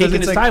time. He's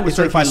taking his time with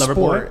Certified Lover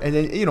Boy. And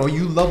then, you know,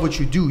 you love what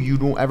you do. You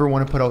don't ever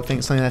want to put out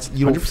something that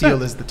you don't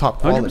feel is the top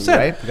quality, 100%.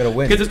 Right? You gotta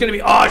win. Because it's gonna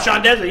be, "Oh,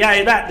 Sean Desmond,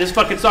 this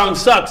fucking song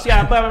sucks."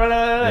 Blah, blah, blah,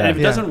 blah. And if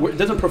it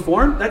doesn't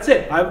perform, that's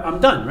it.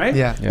 I'm done, right?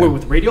 Where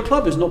with Radio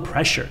Club, there's no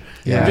pressure.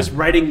 I'm just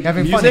writing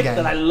music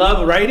that I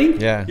love writing.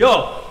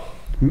 Yo,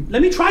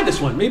 let me try this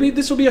one. Maybe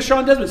this will be a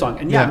Sean Desmond song.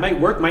 And it might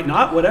work, might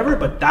not, whatever,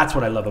 but that's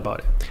what I love about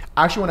it.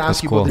 I actually want to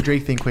ask you about the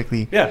Drake thing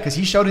quickly. Because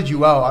he shouted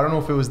you out. I don't know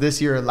if it was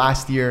this year or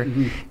last year.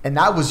 And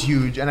that was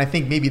huge. And I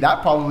think maybe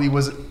that probably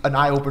was an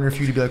eye-opener for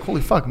you to be like,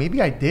 holy fuck,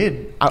 maybe I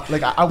did.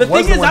 The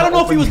thing is, I don't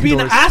know if he was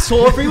being an asshole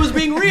or if he was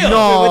being real.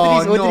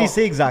 What did he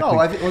say exactly?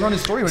 No, it was on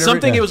his story.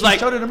 Something, it was like, he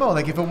shouted him out.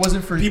 Like, if it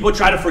wasn't for... People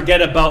try to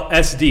forget about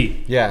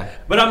SD.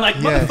 But I'm like,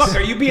 motherfucker,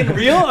 are you being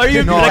real? Are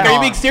you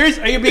being serious?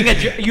 Are you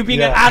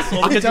being an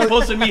asshole because you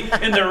posted me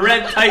in the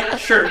red tight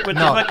shirt with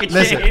the fucking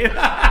shave?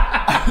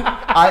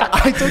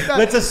 I took that.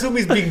 Let's assume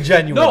he's being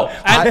genuine. No,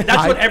 and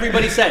that's what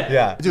everybody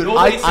said. Dude,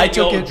 nobody said,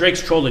 "Yo,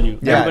 Drake's trolling you."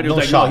 Everybody was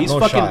like, "No, he's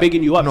fucking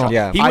bigging you up."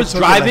 He was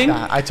driving.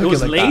 It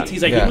was late.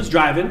 He's like, he was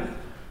driving.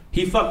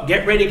 He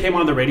Get Ready came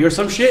on the radio or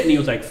some shit, and he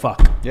was like,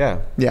 "Fuck."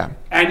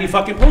 And he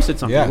fucking posted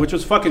something, which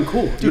was fucking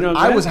cool. Dude,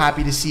 I was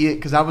happy to see it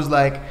because I was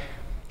like,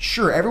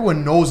 sure,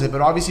 everyone knows it,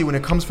 but obviously when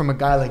it comes from a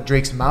guy like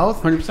Drake's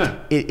mouth,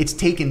 100%, it's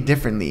taken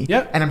differently.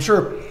 Yeah, and I'm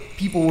sure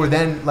people were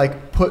then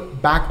like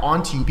put back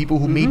onto you. People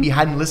who maybe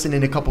hadn't listened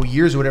in a couple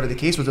years or whatever the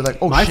case was. They're like,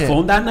 "Oh my shit!"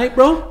 phone that night,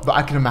 bro. But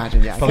I can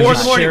imagine, yeah. 4 in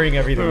the morning, sharing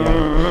everything.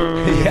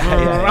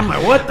 I'm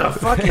like, what the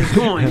fuck is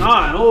going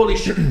on? Holy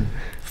shit!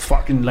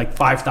 Fucking like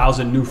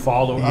 5,000 new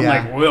followers. I'm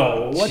like,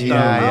 whoa, what the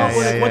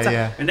hell? What's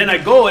that? And then I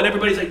go and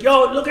everybody's like,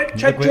 yo, look at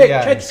check Drake.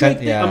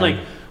 I'm like,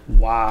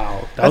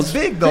 wow, that's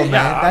big though, man.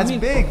 That's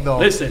big though.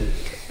 Listen,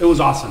 it was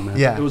awesome, man.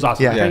 Yeah, it was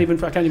awesome. I can't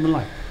even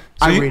lie.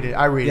 So I rate it.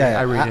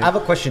 I have a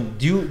question.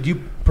 Do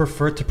you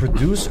prefer to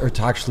produce or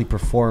to actually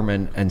perform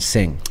and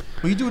sing?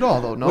 Well, you do it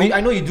all though, no? Well,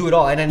 I know you do it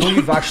all, and I know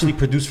you've actually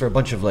produced for a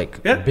bunch of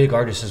like big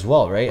artists as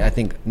well, right? I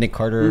think Nick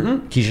Carter,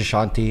 Keisha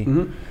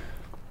Shanti.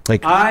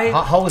 Like,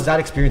 how was that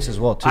experience as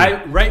well, too?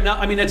 Right now,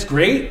 I mean, it's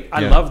great. I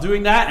love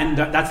doing that, and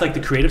that's like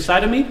the creative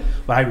side of me.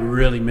 But I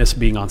really miss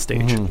being on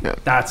stage.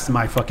 That's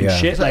my fucking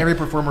shit. Like every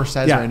performer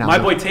says right now. My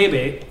boy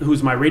Tebe,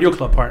 who's my Radio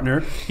Club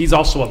partner, he's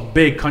also a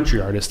big country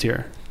artist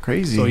here.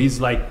 Crazy. So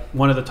he's like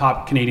one of the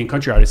top Canadian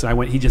country artists.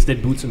 And he just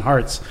did Boots and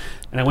Hearts,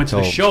 and I went to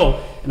the show,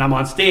 and I'm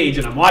on stage,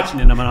 and I'm watching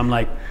it, and I'm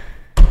like,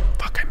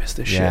 fuck, I miss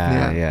this shit.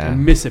 I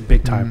miss it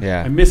big time.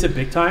 I miss it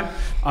big time.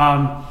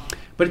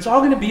 But it's all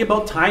going to be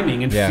about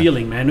timing and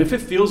feeling, man. If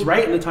it feels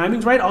right and the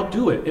timing's right, I'll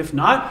do it. If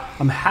not,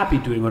 I'm happy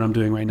doing what I'm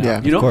doing right now.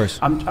 Yeah, you know, of course.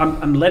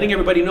 I'm letting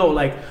everybody know,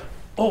 like,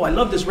 oh, I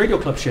love this Radio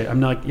Club shit.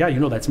 I'm like, yeah, you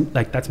know, that's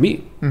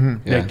me.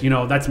 Like, you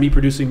know, that's me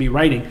producing, me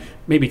writing.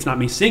 Maybe it's not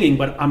me singing,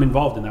 but I'm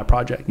involved in that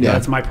project. You know,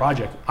 that's my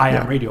project. I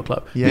am Radio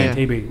Club. Me and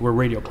Tebe, we're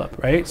Radio Club,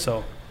 right?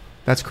 So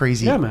that's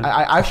crazy. Yeah, man.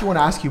 I actually want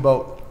to ask you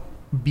about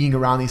being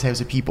around these types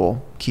of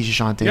people,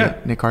 Keisha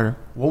Shanti, Nick Carter.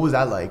 What was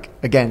that like?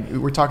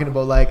 Again, we're talking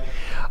about like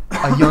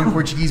a young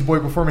Portuguese boy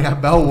performing at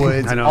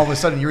Bellwoods, and all of a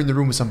sudden you're in the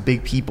room with some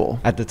big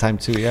people. At the time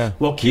too, yeah.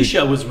 Well,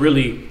 Keisha was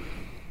really...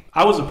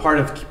 I was a part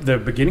of the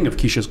beginning of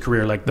Keisha's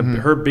career. Like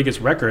her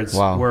biggest records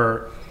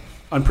were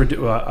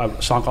a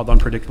song called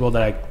Unpredictable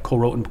that I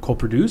co-wrote and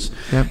co-produced,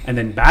 and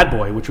then Bad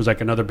Boy, which was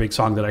like another big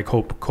song that I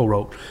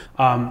co-wrote.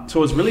 So it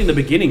was really in the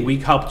beginning. We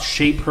helped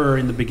shape her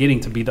in the beginning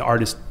to be the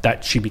artist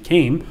that she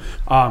became.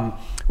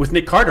 With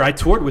Nick Carter, I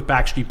toured with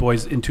Backstreet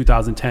Boys in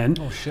 2010,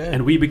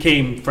 and we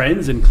became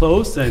friends and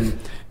close. And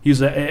he was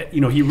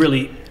he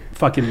really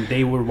fucking,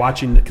 they were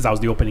watching, because I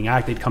was the opening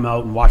act, they'd come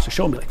out and watch the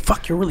show and be like,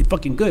 fuck, you're really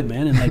fucking good,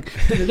 man. And like,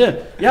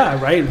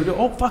 yeah, right. And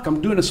oh, fuck,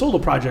 I'm doing a solo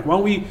project. Why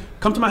don't we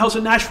come to my house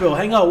in Nashville,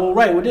 hang out? Well,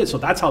 right, we did. So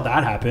that's how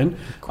that happened.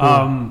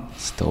 Cool.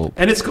 Dope.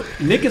 And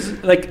Nick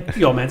is like,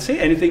 yo, man, say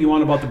anything you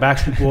want about the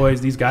Backstreet Boys,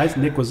 these guys.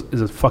 Nick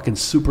is a fucking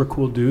super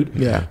cool dude.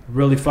 Yeah.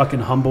 Really fucking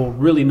humble,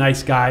 really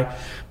nice guy.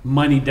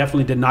 Money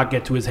definitely did not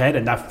get to his head,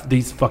 and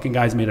these fucking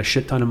guys made a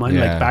shit ton of money,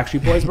 like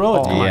Backstreet Boys,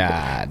 bro.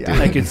 Dude.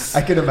 Like it's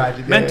I can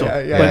imagine mental,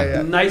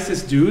 but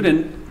nicest dude.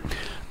 And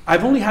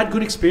I've only had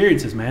good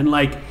experiences, man.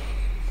 Like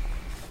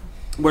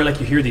where like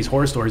you hear these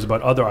horror stories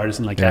about other artists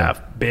and like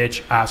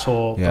bitch,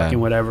 asshole, fucking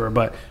whatever.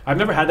 But I've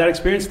never had that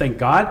experience, thank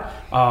God.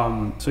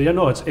 So yeah,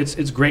 no,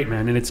 it's great,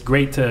 man, and it's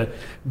great to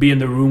be in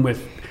the room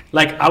with.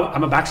 Like,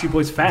 I'm a Backstreet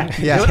Boys fan.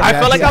 I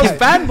felt like I was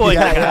fanboying.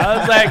 I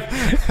was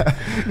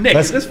like, Nick,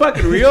 is this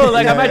fucking real?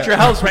 Like, I'm at your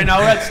house right now.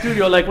 We're at the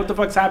studio. Like, what the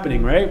fuck's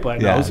happening, right?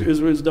 But no, it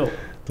was dope.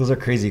 Those are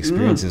crazy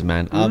experiences,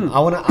 man. I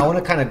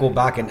wanna kind of go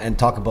back and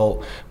talk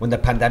about when the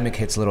pandemic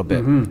hits a little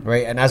bit,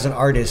 right? And as an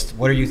artist,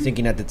 what are you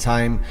thinking at the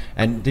time?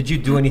 And did you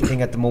do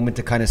anything at the moment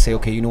to kind of say,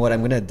 okay, you know what,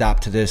 I'm gonna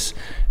adapt to this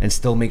and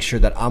still make sure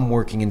that I'm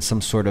working in some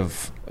sort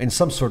of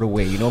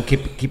way, you know,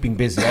 keeping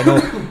busy.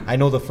 I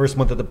know the first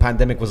month of the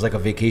pandemic was like a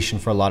vacation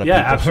for a lot of people.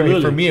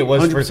 Absolutely. For me, it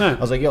was. 100%. I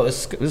was like, yo,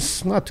 this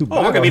is not too bad.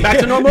 Oh, we're gonna be back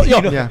to normal.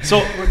 So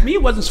with me,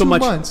 it wasn't so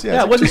much.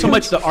 It wasn't so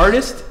much the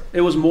artist.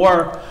 It was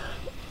more.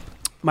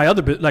 My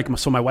other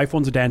so my wife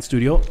owns a dance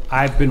studio.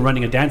 I've been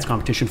running a dance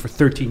competition for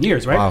 13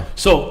 years, right? Wow.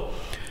 So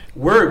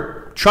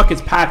truck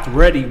is packed,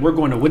 ready. We're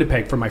going to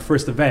Winnipeg for my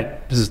first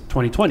event. This is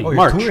 2020, March.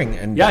 You're touring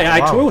and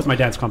I tour with my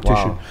dance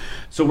competition. Wow.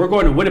 So we're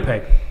going to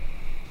Winnipeg.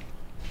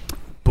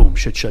 Boom,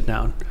 shit shut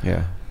down.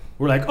 Yeah.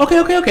 We're like,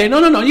 okay.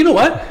 No. You know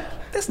what?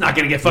 That's not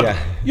gonna get fucked.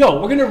 Yeah.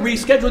 Yo, we're gonna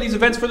reschedule these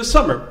events for the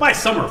summer. By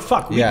summer,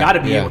 fuck, we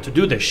gotta be able to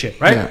do this shit,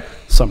 right? Yeah.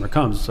 Summer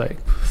comes, it's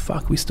like,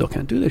 fuck, we still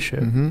can't do this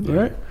shit, all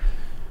right?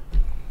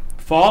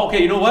 Fall,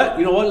 okay, you know what?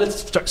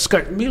 Let's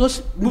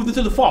move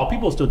into the fall.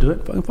 People still do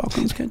it. Fucking fall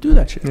comes, can't do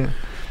that shit. Yeah.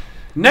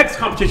 Next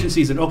competition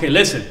season, okay,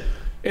 listen,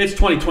 it's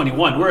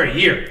 2021. We're a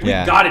year. We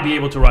gotta be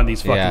able to run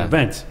these fucking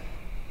events.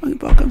 Fucking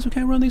fall comes, we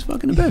can't run these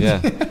fucking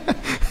events.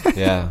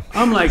 Yeah.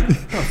 I'm like, what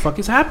the fuck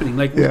is happening?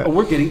 Like,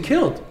 we're getting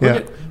killed.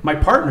 My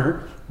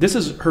partner, this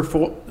is her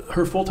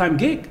full-time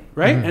gig,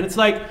 right? And it's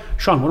like,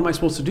 Sean, what am I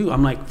supposed to do?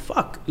 I'm like,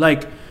 fuck.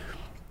 Like,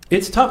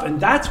 it's tough. And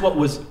that's what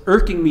was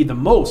irking me the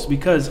most,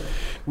 because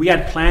we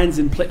had plans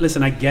in place.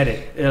 Listen, I get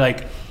it.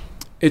 Like,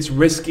 it's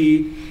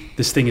risky.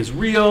 This thing is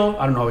real.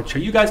 I don't know how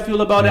you guys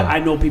feel about it. I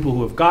know people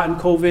who have gotten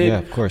COVID. Yeah,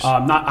 of course.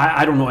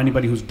 I don't know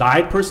anybody who's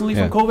died personally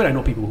from COVID. I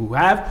know people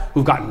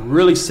who've gotten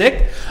really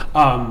sick.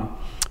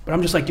 But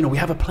I'm just like, we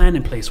have a plan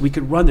in place. We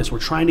could run this. We're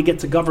trying to get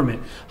to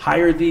government,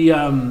 hire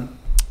the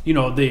you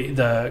know,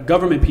 the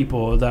government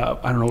people,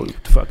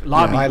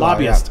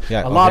 lobbyist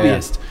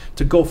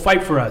to go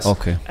fight for us.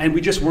 Okay. And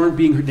we just weren't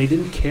being. They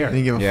didn't care.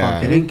 They didn't give a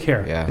fuck. They didn't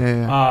care.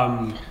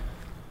 Yeah.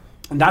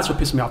 And that's what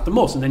pissed me off the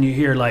most. And then you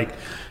hear like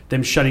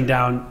them shutting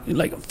down,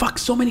 like fuck,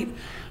 so many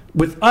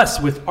with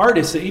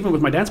artists, even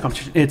with my dance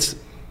competition. It's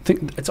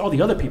all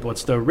the other people.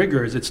 It's the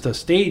riggers. It's the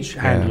stage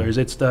handlers.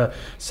 It's the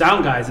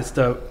sound guys. It's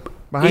the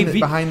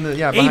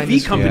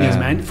AV companies,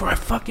 man. For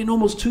fucking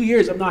almost 2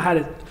 years, I've not had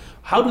it.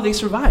 How do they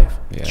survive?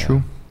 Yeah.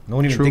 True. No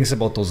one even thinks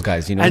about those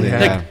guys, you know. And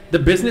like the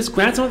business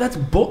grants, that's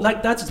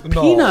peanuts.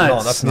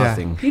 No, that's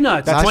nothing.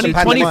 Peanuts. That's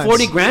 20,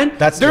 40 grand.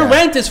 That's their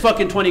rent is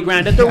fucking 20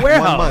 grand at their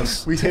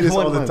warehouse. We say this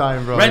all the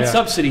time, bro. Rent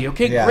subsidy.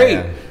 Okay, great.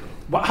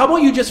 Yeah. How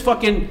about you just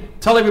fucking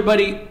tell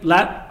everybody?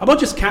 How about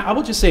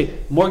just say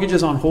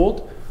mortgages on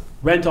hold,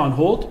 rent on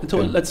hold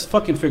until let's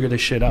fucking figure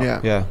this shit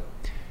out. Yeah.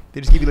 They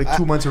just give you like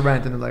 2 months of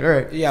rent and they're like, all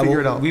right, figure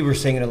it out. We were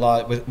saying it a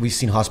lot. We've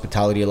seen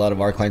hospitality. A lot of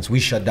our clients,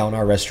 we shut down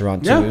our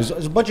restaurant too. It was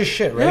a bunch of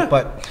shit, right? Yeah.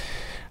 But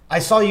I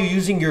saw you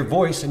using your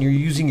voice and you're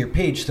using your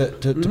page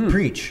to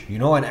preach, you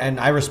know, and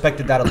I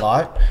respected that a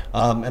lot.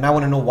 And I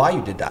want to know why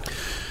you did that.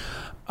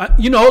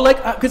 You know,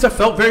 like, because I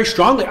felt very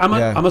strongly.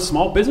 I'm a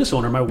small business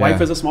owner. My wife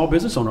is a small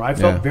business owner. I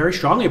felt very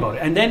strongly about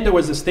it. And then there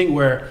was this thing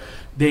where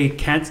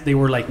they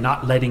were like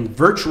not letting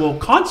virtual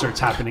concerts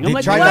happening. I'm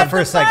like, tried that for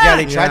a sec. Yeah,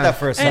 they tried that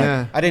for a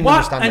sec. I didn't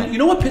understand that. And you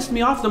know what pissed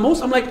me off the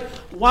most? I'm like,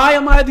 why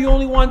am I the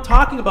only one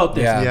talking about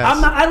this? Yeah.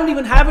 Yes. I don't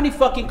even have any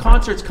fucking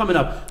concerts coming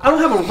up. I don't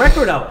have a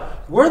record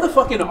out. We're the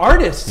fucking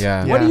artists.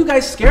 Yeah. What are you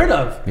guys scared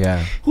of?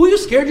 Yeah. Who are you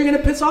scared you're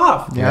gonna piss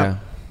off? Yeah.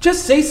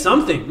 Just say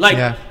something.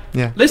 Like,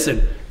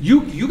 listen,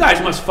 you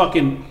guys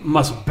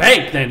must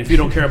bank then if you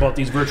don't care about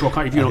these virtual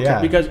concerts. If you don't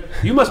care, because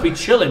you must be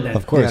chilling then.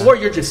 Of course. Or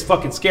you're just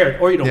fucking scared,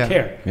 or you don't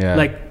care. Yeah.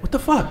 Like, what the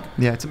fuck?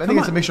 Yeah, I think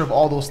it's a mixture of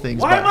all those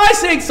things. Why am I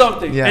saying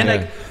something? Yeah. And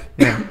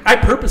like, I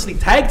purposely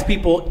tagged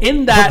people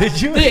in that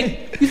thing.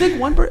 You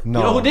think one person? No.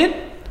 You know who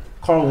did?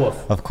 Carl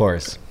Wolf. Of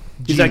course.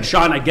 He's like,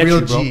 Sean, I get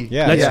Real you, bro. G.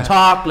 Yeah. Let's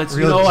talk. Let's,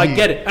 Real I G.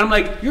 get it. And I'm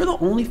like, you're the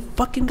only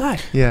fucking guy.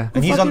 Yeah.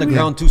 And he's on the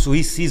ground too, so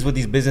he sees what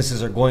these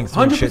businesses are going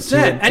through.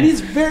 100%. And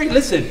he's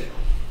listen,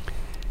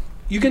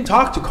 you can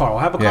talk to Carl,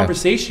 have a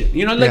conversation.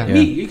 You know, like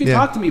me, you can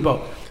talk to me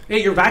about,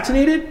 hey, you're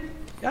vaccinated?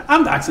 Yeah,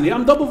 I'm vaccinated.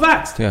 I'm double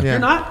vaxxed. Yeah. You're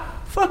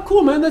not? Fuck,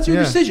 cool, man. That's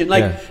your decision.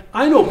 Like,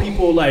 I know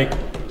people like,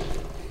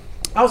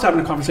 I was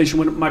having a conversation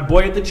with my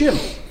boy at the gym.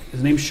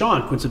 His name's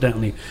Sean,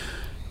 coincidentally.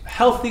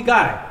 Healthy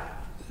guy.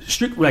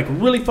 Like,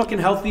 really fucking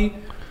healthy.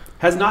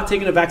 Has not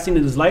taken a vaccine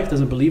in his life,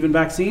 doesn't believe in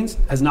vaccines,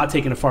 has not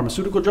taken a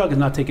pharmaceutical drug, has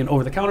not taken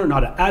over-the-counter,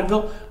 not an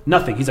Advil,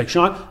 nothing. He's like,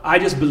 Sean, I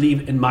just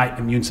believe in my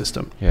immune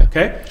system. Yeah.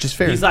 Okay? Just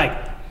fair. He's like,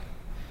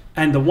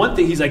 and the one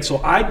thing, he's like, so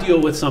I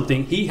deal with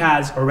something, he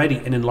has already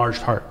an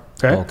enlarged heart.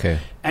 Okay?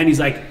 And he's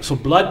like, so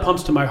blood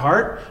pumps to my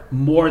heart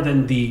more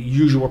than the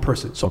usual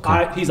person. So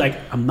he's like,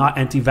 I'm not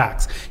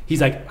anti-vax. He's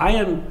like, I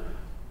am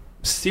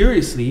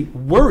seriously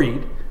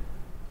worried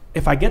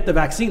if I get the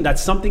vaccine, that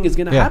something is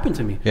going to happen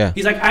to me. Yeah.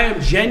 He's like, I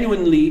am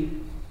genuinely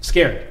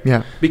scared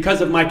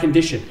because of my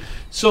condition.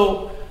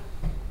 So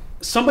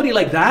somebody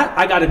like that,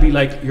 I got to be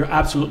like, you're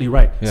absolutely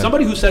right. Yeah.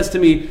 Somebody who says to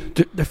me,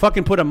 they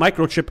fucking put a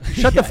microchip,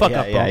 shut the fuck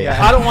up, bro.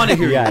 I don't want to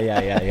hear you.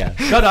 Yeah.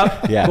 Shut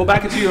up. Go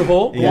back into your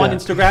hole. Go on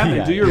Instagram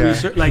and do your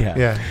research. Like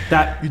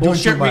that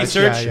bullshit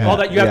research, all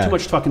that. You have too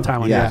much fucking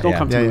time on your hands. Don't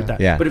come to me with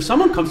that. Yeah. But if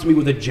someone comes to me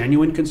with a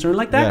genuine concern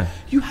like that,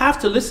 you have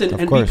to listen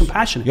and be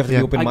compassionate. You have to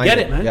be open-minded. I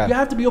get it, man. You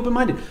have to be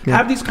open-minded.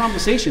 Have these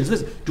conversations.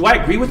 Listen, do I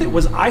agree with it?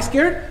 Was I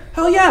scared?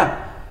 Hell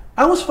yeah.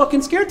 I was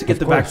fucking scared to get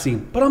the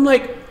vaccine. But I'm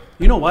like,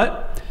 you know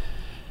what?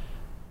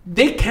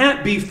 They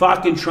can't be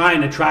fucking trying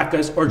to track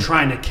us or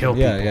trying to kill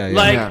people.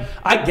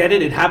 I get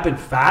it. It happened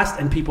fast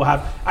and people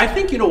have... I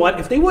think, you know what?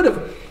 If they would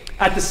have...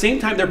 At the same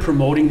time they're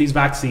promoting these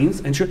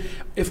vaccines, and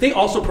if they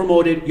also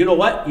promoted, you know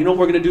what? You know what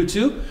we're going to do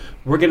too?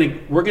 We're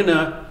going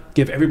to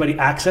give everybody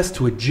access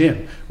to a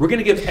gym. We're going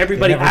to give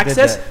everybody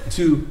access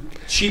to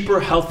cheaper,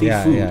 healthy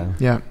food.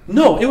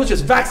 No, it was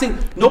just vaccine.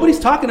 Nobody's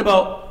talking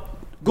about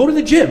go to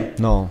the gym.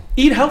 No.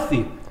 Eat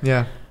healthy.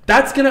 Yeah.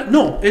 That's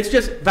it's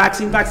just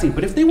vaccine.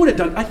 But if they would have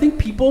done, I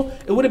think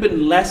it would have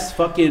been less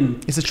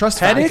fucking... It's a trust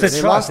headaches. It's a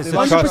trust.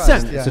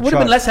 100%. It would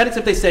have been less headaches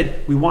if they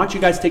said, we want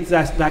you guys to take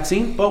this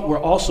vaccine, but we're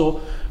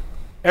also...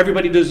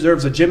 Everybody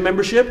deserves a gym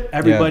membership.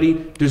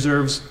 Everybody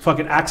deserves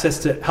fucking access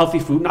to healthy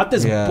food. Not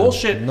this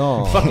bullshit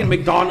fucking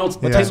McDonald's.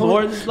 But that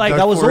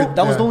was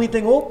the only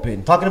thing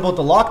open. Talking about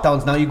the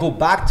lockdowns, now you go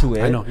back to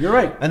it. I know, you're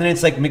right. And then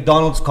it's like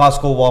McDonald's,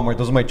 Costco, Walmart.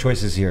 Those are my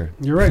choices here.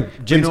 You're right.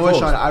 You know what,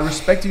 Sean? I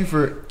respect you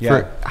for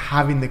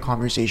having the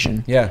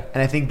conversation. Yeah.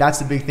 And I think that's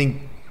the big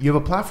thing. You have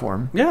a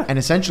platform. Yeah. And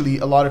essentially,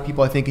 a lot of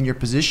people, I think, in your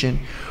position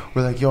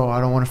were like, yo, I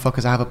don't want to fuck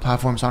because I have a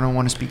platform, so I don't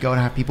want to speak out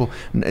and have people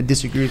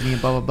disagree with me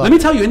and blah, blah, blah. Let me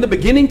tell you, in the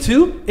beginning,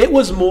 too, it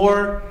was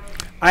more...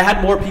 I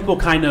had more people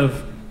kind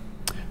of...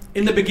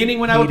 In the beginning,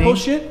 when I would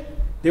post shit,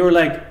 they were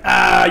like,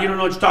 you don't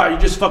know what you're talking.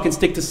 You just fucking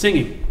stick to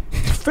singing.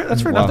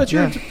 That's fair enough. That's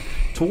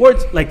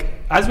towards like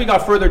as we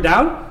got further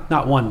down,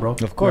 not one, bro.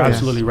 Of course. You're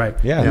absolutely right.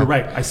 Yeah. You're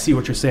right. I see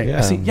what you're saying.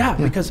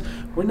 Because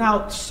we're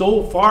now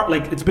so far,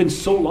 like it's been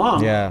so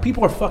long. Yeah.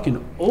 People are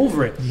fucking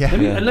over it. Yeah.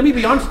 And let me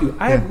be honest with you.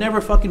 I have never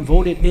fucking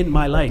voted in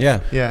my life.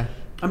 Yeah.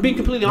 I'm being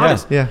completely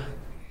honest. Yeah.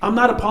 I'm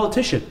not a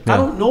politician. Yeah. I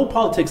don't know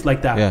politics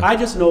like that. Yeah. I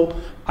just know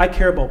I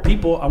care about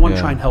people. I want to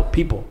Yeah. try and help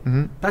people.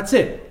 Mm-hmm. That's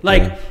it.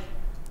 Like,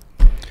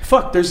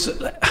 fuck, there's,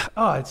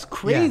 it's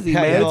crazy,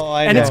 Yeah. man.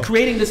 I know. It's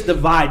creating this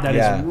divide that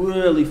Yeah. is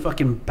really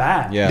fucking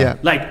bad. Yeah.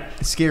 Like,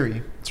 It's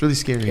scary. It's really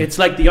scary. it's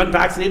like the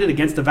unvaccinated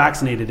against the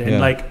vaccinated. And Yeah.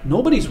 like,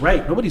 nobody's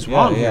right. Nobody's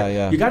wrong here.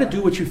 yeah. You got to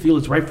do what you feel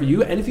is right for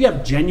you. And if you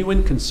have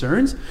genuine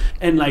concerns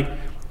and like,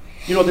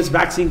 this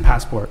vaccine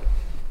passport,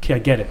 okay, I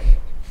get it.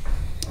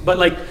 But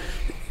like,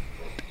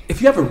 if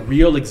you have a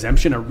real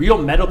exemption, a real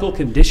medical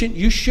condition,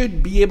 you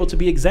should be able to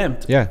be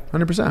exempt. Yeah.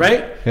 100%.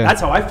 Right? Yeah.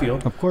 That's how I feel.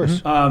 Of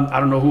course. I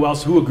don't know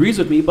who agrees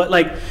with me, but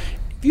like,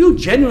 if you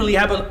genuinely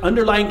have an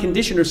underlying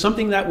condition or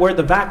something that where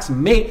the vax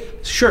may,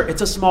 sure,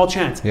 it's a small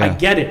chance. Yeah. I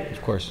get it.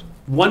 Of course.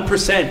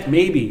 1%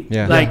 maybe.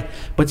 Yeah.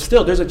 But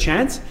still, there's a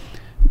chance.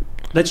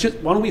 Why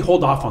don't we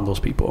hold off on those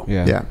people?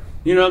 Yeah. Yeah.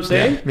 You know what I'm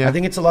saying? Yeah. I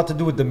think it's a lot to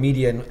do with the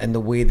media and the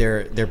way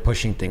they're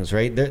pushing things,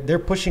 right? They're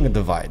pushing a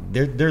divide.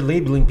 They're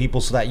labeling people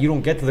so that you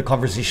don't get to the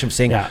conversation of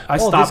saying, Yeah, I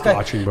this stopped guy,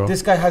 watching, bro.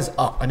 This guy has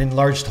an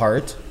enlarged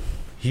heart.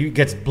 He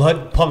gets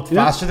blood pumped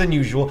faster than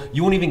usual.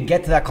 You won't even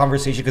get to that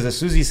conversation because as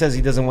soon as he says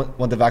he doesn't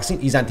want the vaccine,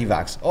 he's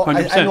anti-vax. Oh,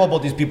 I know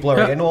about these people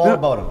already. Yeah, I know all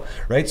about them,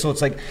 right? So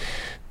it's like,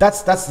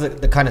 that's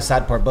the kind of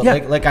sad part. But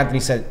like Anthony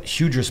said,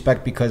 huge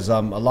respect because a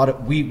lot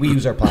of we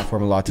use our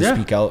platform a lot to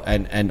speak out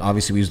and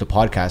obviously we use the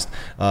podcast.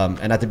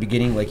 And at the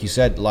beginning, like you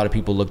said, a lot of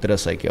people looked at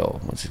us like,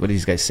 yo, what are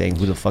these guys saying?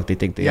 Who the fuck they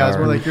think they are? Yeah, it's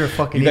more like you're a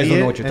fucking You guys don't know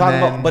idiot, what you're and talking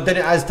then- about. But then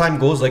as time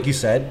goes, like you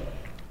said,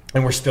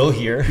 and we're still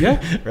here,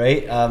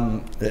 right?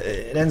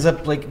 It ends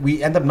up like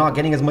we end up not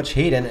getting as much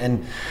hate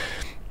and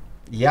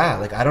yeah,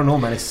 like I don't know,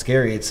 man. It's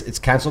scary. It's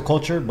cancel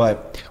culture,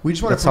 but We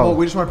just want to promote.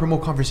 We just want to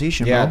promote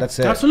conversation. yeah, bro. that's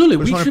it. Absolutely.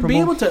 We We just should wanna be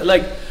able promote- to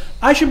like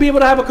I should be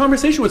able to have a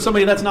conversation with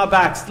somebody that's not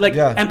vaxxed. Like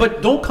Yeah.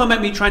 but don't come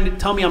at me trying to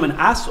tell me I'm an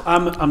ass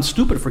I'm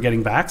stupid for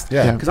getting vaxxed.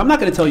 Yeah. Because I'm not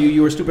gonna tell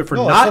you were stupid for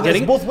No, not it's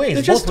getting both ways.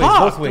 It's just Both ways,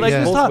 talk. both ways. Like, Yeah.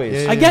 just Both talk.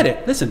 ways. I get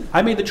it. Listen,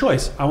 I made the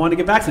choice. I want to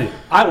get vaccinated.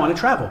 I want to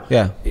travel.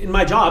 Yeah. In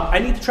my job, I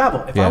need to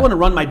travel. If Yeah. I want to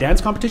run my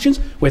dance competitions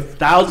with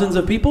thousands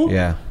of people,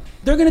 Yeah.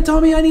 they're gonna tell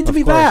me I need to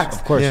be course, vaxxed.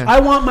 of course. Yeah. I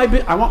want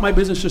my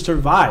business to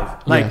survive.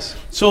 Like Yes.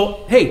 so,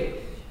 hey,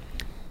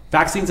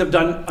 vaccines have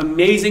done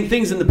amazing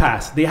things in the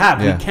past. They have.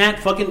 Yeah. We can't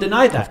fucking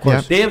deny that. Of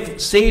course. They have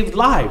saved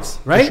lives,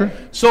 right? sure.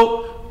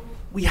 So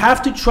we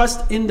have to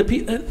trust in the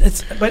people.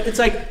 But it's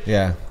like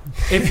Yeah.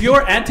 if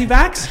you're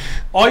anti-vax,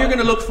 all you're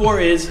gonna look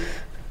for is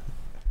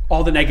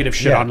all the negative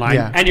shit Yeah. online,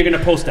 Yeah. and you're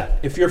gonna post that.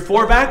 If you're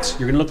for vax,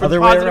 you're gonna look for Other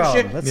the way positive around.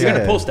 shit. That's You're it.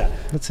 gonna post that.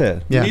 That's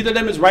it. Yeah. Neither of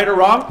them is right or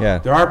wrong. Yeah.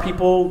 There are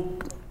people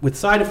with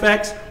side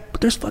effects,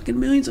 but there's fucking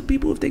millions of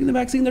people who've taken the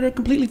vaccine that are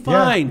completely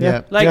fine.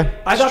 yeah, Like yeah,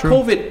 I it's got true.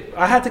 COVID.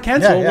 I had to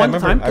cancel Yeah, I one remember.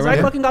 time I because I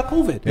remember. fucking got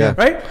COVID. Yeah.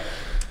 Right?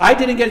 I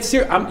didn't get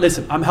serious.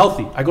 Listen, I'm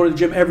healthy. I go to the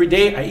gym every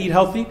day. I eat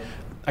healthy.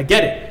 I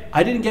get it.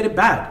 I didn't get it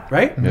bad,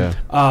 right? Yeah.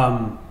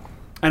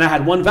 And I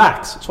had one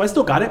vax, so I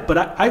still got it.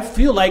 But I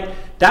feel like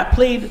that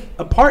played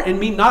a part in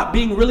me not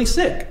being really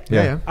sick.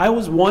 Yeah. I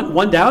was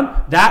one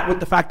down. That with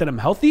the fact that I'm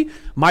healthy.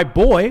 My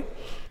boy,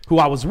 who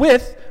I was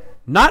with,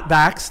 not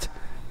vaxxed,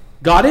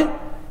 got it.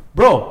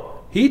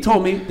 Bro, he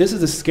told me this is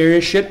the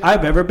scariest shit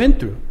I've ever been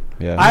through.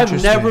 Yeah. I've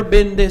Interesting. never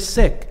been this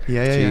sick.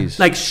 Yeah. Jeez.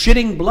 Like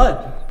shitting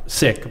blood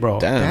sick, bro.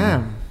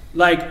 Damn.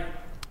 Like,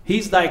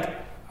 he's like,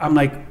 I'm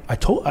like,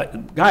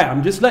 guy,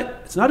 I'm just like,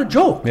 it's not a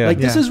joke. Yeah. Like,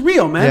 this Yeah. is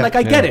real, man. Yeah. Like,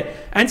 I get it.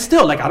 And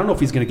still, like, I don't know if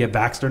he's going to get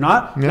vaxxed or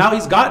not. Yeah. Now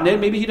he's gotten it.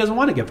 Maybe he doesn't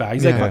want to get vaxxed.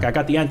 He's like, Yeah. fuck, I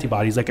got the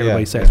antibodies, like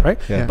everybody Yeah. says, right?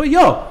 Yeah. But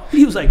yo,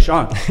 he was like,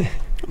 Sean,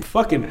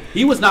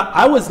 he was not,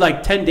 I was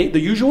like 10 days, the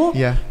usual.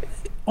 Yeah.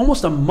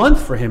 Almost a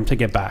month for him to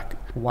get back.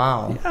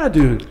 Wow. Yeah,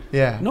 dude.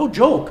 Yeah. No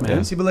joke,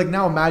 man. See, but like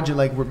now imagine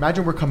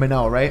we're coming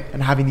out, right?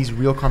 And having these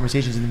real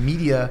conversations, and the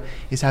media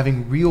is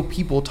having real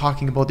people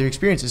talking about their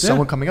experiences. Yeah.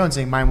 Someone coming out and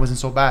saying mine wasn't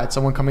so bad.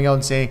 Someone coming out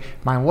and saying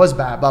mine was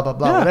bad, blah, blah,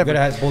 blah, Yeah. whatever. Good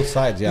has both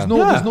sides. Yeah.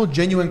 There's no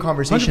genuine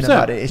conversation 100%.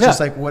 about it. It's Yeah. just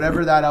like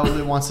whatever that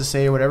outlet wants to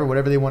say or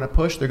whatever they want to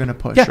push, they're going to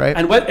push, Yeah. right?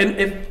 And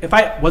if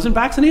I wasn't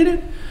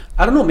vaccinated,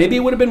 I don't know. Maybe it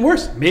would have been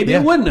worse. Maybe Yeah.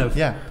 it wouldn't have.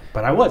 Yeah.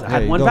 But I was. I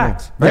had you one don't know.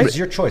 vax. But Right? it's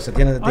your choice at the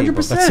end of the day. bro.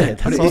 100%. That's it.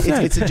 But That's all I'm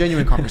saying. it's a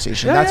genuine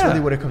conversation. Yeah, That's yeah.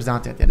 really what it comes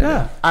down to at the end of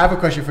Yeah. it. I have a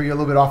question for you a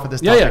little bit off of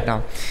this Yeah, topic yeah.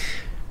 now.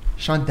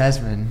 Sean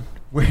Desmond,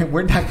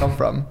 where'd that come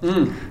from?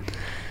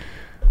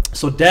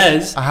 So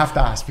Dez I have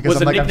to ask because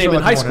was I'm a like, I'm nickname sure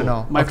in high I want to school.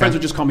 know. My Okay. friends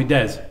would just call me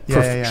Dez,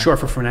 Yeah. short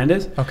for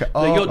Fernandez. Okay.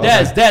 Like, yo, Oh,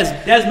 Dez,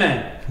 okay. Dez,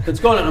 man, let's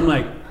go. And I'm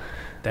like,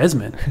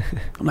 Desmond.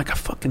 I'm like, I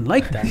fucking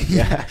like that.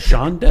 Yeah,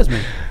 Sean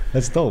Desmond.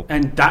 That's dope.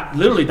 And that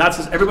literally,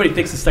 everybody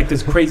thinks it's like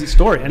this crazy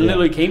story, and it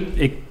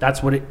literally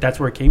that's where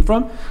it came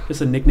from.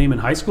 Just a nickname in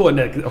high school, and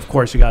then, of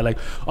course you got like,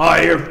 oh,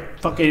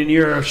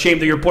 you're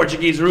ashamed of your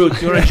Portuguese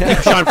roots. You're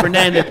Sean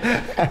Fernandez.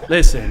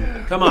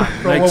 Listen, come on,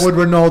 Bro, like, what would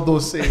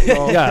Ronaldo say?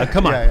 Bro? yeah,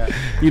 come on. Yeah.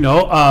 You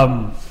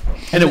know,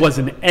 And it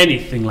wasn't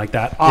anything like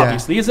that,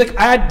 obviously. It's like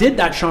I did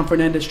that Shawn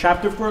Fernandez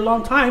chapter for a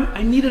long time.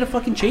 I needed a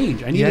fucking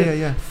change. I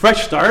needed a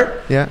fresh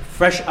start,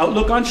 fresh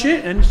outlook on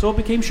shit, and so it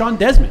became Sean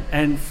Desmond.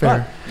 And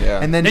fair.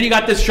 And then you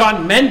got this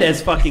Shawn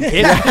Mendes fucking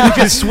kid who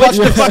just switched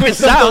the fucking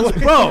sounds,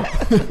 bro.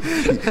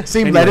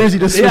 Same letters, you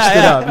just switched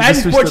it up. And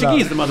he's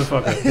Portuguese, the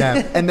motherfucker.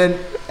 Yeah. And then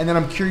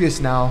I'm curious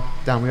now.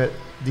 Damn, we got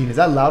Dean. Is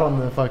that loud on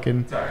the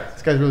fucking? Sorry.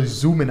 This guy's really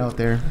zooming out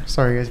there.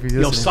 Sorry guys for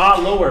listening. Yo, saw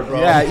it lower, bro.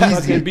 Yeah,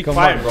 easy. Be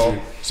quiet,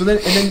 bro. So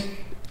then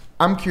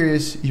I'm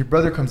curious. Your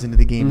brother comes into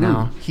the game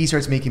now. He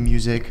starts making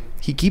music.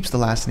 He keeps the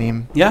last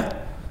name. Yeah.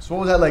 So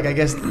what was that like? I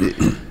guess.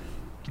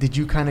 Did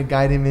you kind of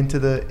guide him into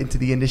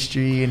the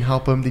industry and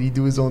help him? Did he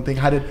do his own thing?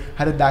 How did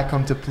that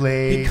come to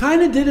play? He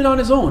kind of did it on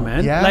his own,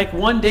 man. Yeah? Like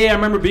one day, I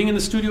remember being in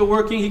the studio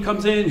working. He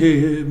comes in,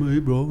 hey, my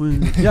bro,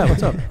 yeah,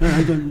 what's up?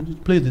 I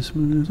play this.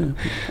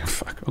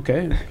 Fuck,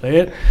 okay, play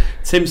it.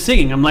 It's him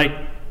singing. I'm like,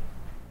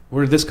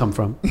 where did this come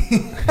from?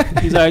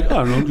 He's like, I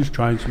don't know, I'm just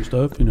trying some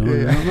stuff, you know.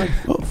 And I'm like,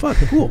 oh fuck,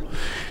 cool.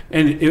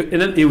 And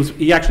it was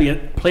he actually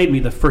played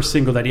me the first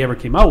single that he ever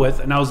came out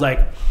with, and I was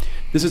like,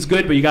 this is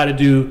good, but you got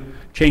to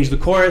change the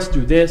chorus,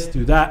 do this,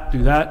 do that,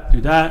 do that,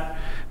 do that.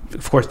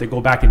 Of course, they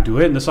go back and do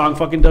it, and the song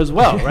fucking does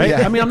well, right?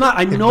 I mean,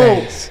 I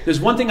know, there's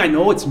one thing I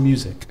know, it's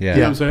music. You know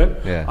what I'm saying?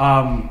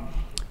 Yeah.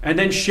 And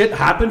then shit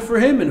happened for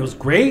him, and it was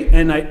great.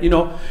 And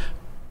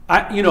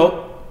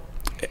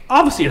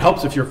obviously it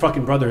helps if your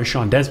fucking brother is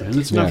Sean Desmond.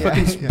 Let's not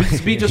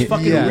fucking be just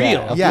fucking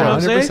real. Yeah,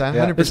 you know what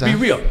 100%. Let's be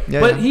real.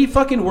 But he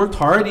fucking worked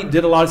hard. He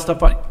did a lot of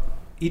stuff.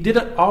 He did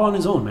it all on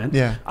his own, man.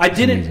 Yeah.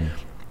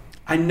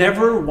 I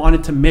never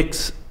wanted to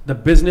mix the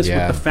business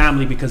with the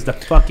family because the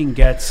fucking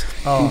gets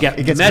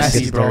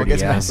messy, bro. It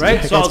gets messy.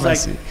 Right? So I was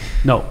like,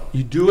 no,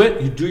 you do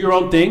it. You do your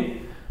own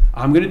thing.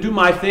 I'm going to do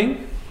my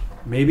thing.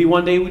 Maybe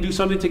one day we do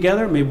something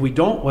together. Maybe we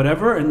don't,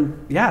 whatever.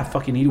 And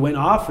fucking he went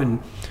off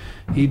and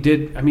he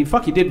did. I mean,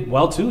 he did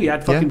well too. He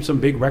had fucking some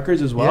big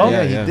records as well.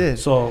 Yeah, he did.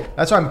 So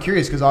that's why I'm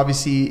curious because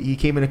obviously he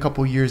came in a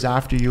couple years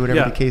after you,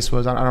 whatever the case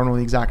was. I don't know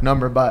the exact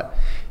number, but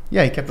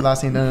he kept the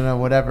last name,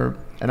 whatever.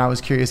 And I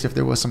was curious if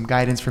there was some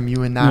guidance from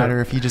you in that,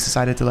 or if he just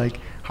decided to like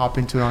hop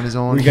into it on his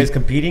own. Were you guys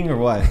competing or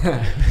what?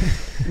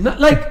 Not,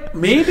 like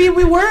maybe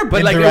we were,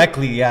 but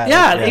indirectly,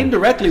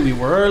 indirectly we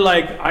were.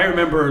 Like I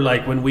remember,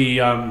 like when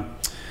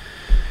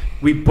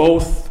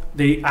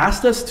they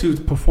asked us to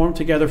perform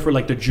together for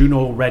like the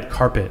Juno red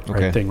carpet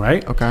thing,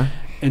 right? Okay.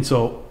 And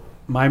so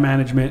my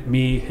management,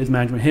 me, his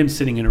management, him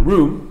sitting in a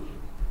room,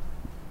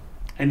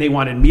 and they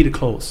wanted me to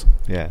close.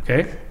 Yeah.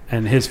 Okay.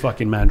 And his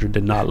fucking manager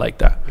did not like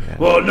that. Yeah.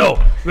 Well, no.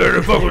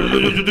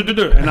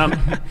 And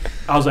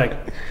I was like,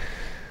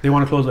 they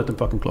want to close, let them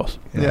fucking close.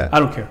 Yeah. I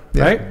don't care,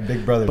 right?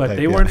 Big brother But type,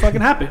 they weren't fucking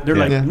happy. They're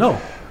like, no.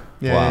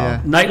 Yeah.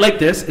 Night Like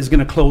This is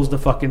going to close the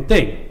fucking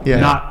thing,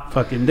 not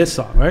fucking this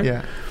song, right?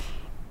 Yeah.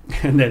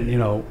 And then,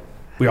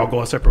 we all go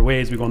our separate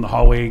ways. We go in the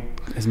hallway.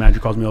 His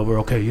manager calls me over.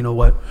 Okay, you know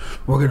what?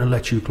 We're going to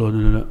let you close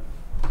it.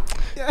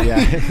 Yeah.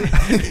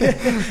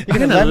 You're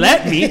gonna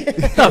let me?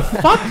 The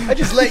fuck? I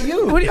just let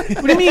you. What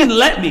do you mean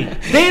let me?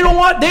 They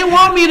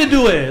want me to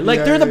do it.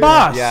 Like they're the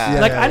boss.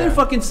 I didn't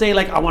fucking say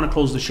like I want to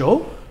close the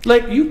show.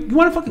 Like you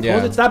want to fucking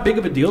close it? It's that big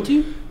of a deal to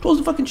you? Close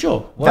the fucking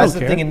show. Well, that's the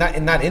thing in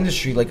that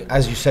industry. Like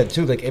as you said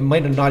too, like it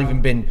might have not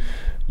even been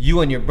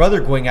you and your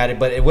brother going at it,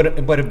 but it would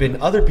have been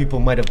other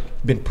people might have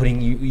been putting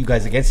you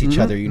guys against each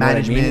other. You know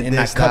Management, what I mean? In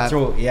that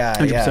cutthroat,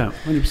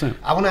 100%.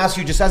 I want to ask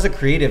you, just as a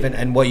creative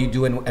and what you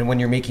do, and when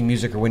you're making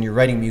music or when you're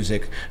writing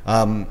music,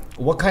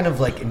 what kind of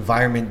like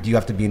environment do you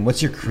have to be in?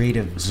 What's your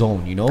creative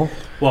zone?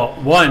 Well,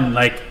 one,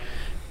 like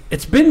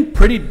it's been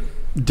pretty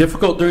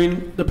difficult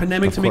during the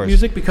pandemic to make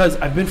music because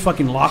I've been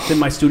fucking locked in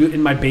my studio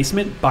in my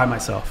basement by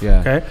myself.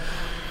 Okay.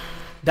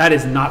 That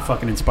is not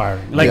fucking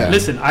inspiring. Like,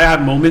 listen, I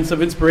have moments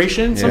of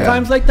inspiration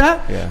sometimes like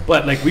that. Yeah.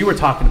 But like we were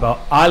talking about,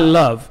 I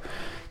love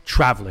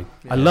traveling.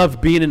 I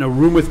love being in a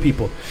room with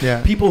people.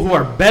 Yeah. People who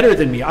are better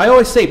than me. I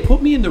always say,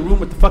 put me in the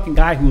room with the fucking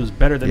guy who is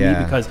better than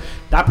me because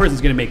that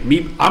person's going to make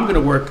me, I'm going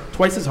to work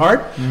twice as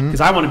hard because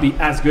I want to be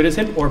as good as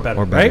him or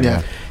better. Right?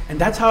 Yeah. And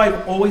that's how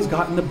I've always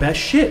gotten the best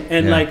shit.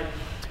 And like,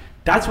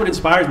 that's what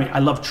inspires me. I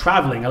love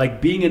traveling. I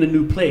like being in a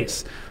new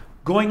place.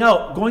 Going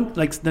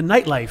like the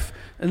nightlife.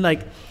 And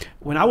like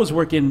when I was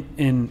working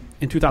in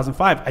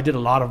 2005, I did a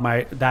lot of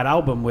that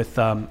album with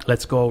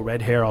Let's Go,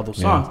 Red Hair, all those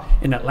songs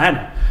in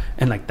Atlanta.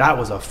 And like that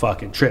was a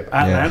fucking trip.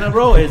 Atlanta,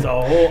 bro, is a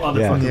whole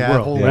other fucking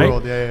world. Whole right?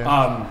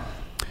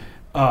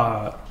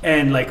 world.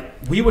 And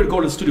like we would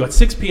go to the studio at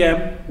 6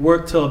 p.m.,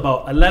 work till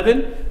about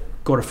 11,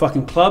 go to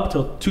fucking club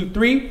till 2,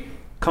 3,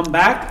 come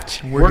back,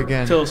 work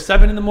again till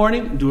 7 in the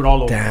morning, do it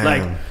all over. Damn.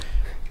 Like,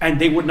 and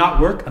they would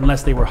not work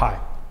unless they were high.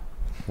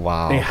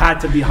 Wow. They had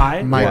to be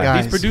high. My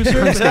guys. These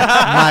producers.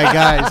 My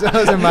guys.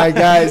 Those are my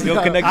guys.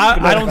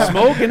 I don't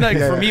smoke, and like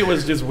for me it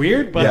was just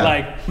weird, but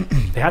like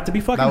they had to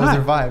be fucking high. That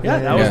was their vibe.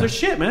 That was their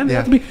shit, man. They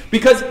had to be,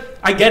 because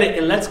I get it.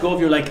 It lets go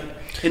of your like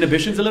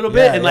inhibitions a little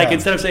bit, and like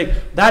instead of saying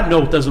that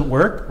note doesn't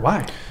work,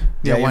 why?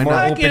 Yeah, why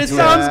not? It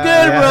sounds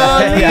good, bro.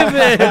 Leave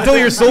it. Until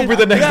you're sober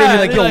the next day, you're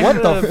like, yo,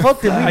 what the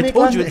fuck did we I make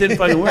told you it didn't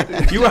fucking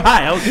work. You were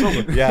high. I was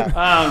sober.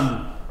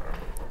 Yeah.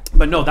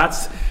 But no,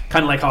 that's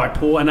kind of like how I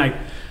pull, and I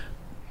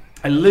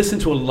listen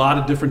to a lot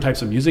of different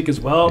types of music as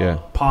well. Yeah.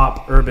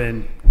 Pop,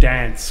 urban,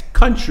 dance,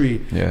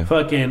 country. Yeah.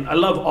 Fucking, I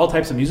love all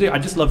types of music. I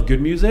just love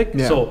good music.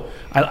 Yeah. So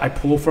I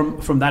pull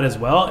from that as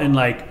well. And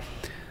like,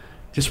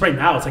 just right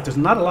now, it's like there's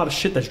not a lot of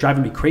shit that's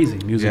driving me crazy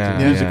music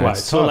wise.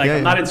 It's So tough. like, Yeah,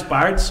 I'm not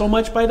inspired so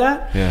much by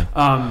that. Yeah.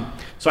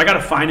 So I got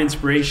to find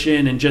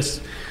inspiration and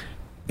just.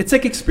 It's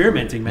like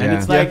experimenting, man. Yeah.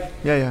 It's like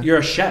Yeah. you're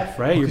a chef,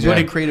 right? You're You're in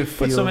putting a creative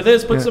put field. some of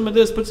this, put Yeah. some of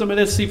this, put some of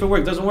this, see if it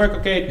works. Doesn't work,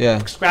 okay,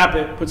 Yeah. scrap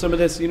it, put some of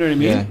this, you know what I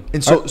mean? Yeah.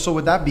 And so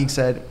with that being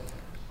said,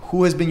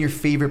 who has been your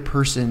favorite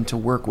person to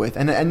work with?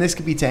 And this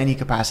could be to any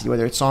capacity,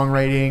 whether it's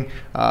songwriting,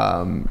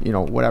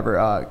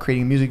 whatever,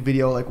 creating a music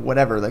video, like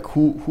whatever. Like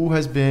who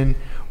has been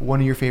one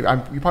of your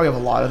favorite? You probably have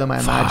a lot of them, I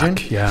imagine.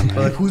 Yeah, man.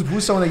 But like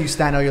who's someone that you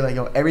stand out? You're like,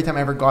 yo, every time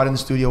I ever got in the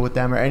studio with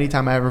them, or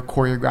anytime I ever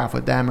choreographed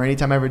with them, or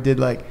anytime I ever did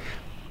like,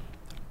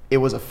 it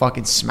was a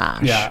fucking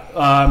smash. Yeah.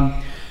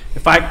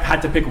 If I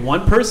had to pick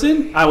one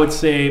person, I would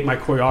say my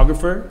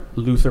choreographer,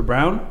 Luther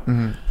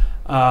Brown,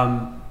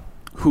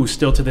 who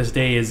still to this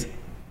day is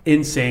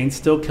insane,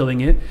 still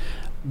killing it.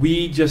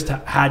 We just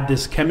had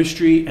this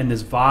chemistry and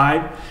this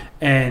vibe,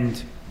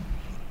 and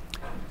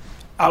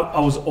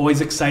I was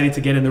always excited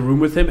to get in the room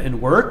with him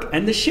and work,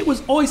 and the shit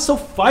was always so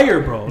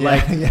fire, bro.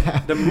 Like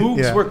the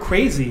moves were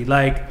crazy,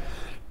 like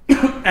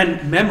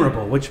and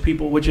memorable, which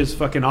is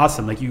fucking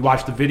awesome. Like you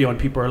watch the video and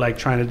people are like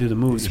trying to do the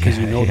moves because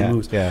you know the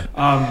moves.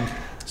 Yeah.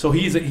 So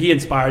he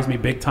inspires me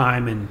big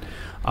time, and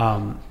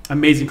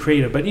amazing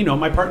creative. But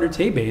my partner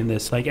Tebe in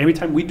this, like every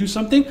time we do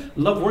something,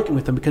 love working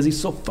with him because he's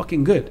so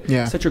fucking good.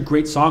 Yeah. Such a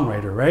great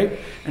songwriter, right?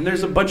 And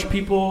there's a bunch of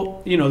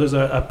people, there's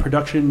a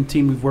production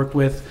team we've worked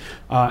with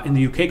in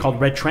the UK called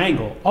Red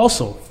Triangle,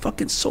 also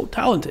fucking so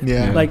talented.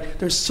 Yeah. Like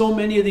there's so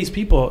many of these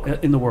people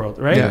in the world,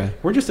 right? Yeah.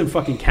 We're just in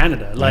fucking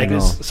Canada. Like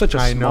it's such a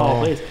I small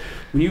know. place.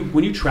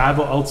 When you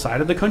travel outside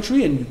of the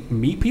country and you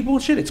meet people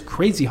and shit, it's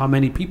crazy how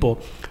many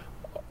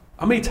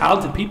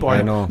talented people are.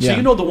 I know.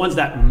 So the ones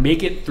that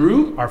make it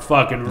through are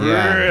fucking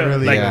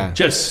really,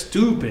 just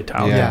stupid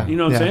talented. Yeah. You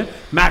know what I'm saying?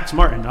 Max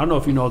Martin. I don't know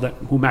if you know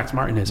who Max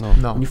Martin is.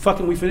 No.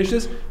 When we finish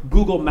this,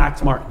 Google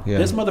Max Martin. Yeah.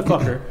 This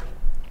motherfucker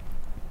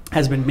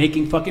has been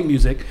making fucking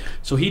music.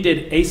 So he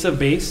did Ace of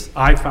Base.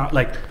 I found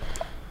like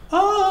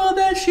all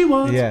that she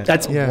wants. Yeah.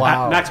 That's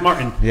Wow. Max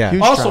Martin. Yeah.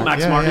 Huge Also track.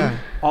 Max Yeah, Martin. yeah.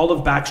 All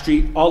of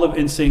Backstreet. All of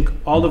NSYNC.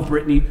 All of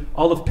Britney.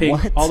 All of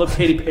Pink. What? All of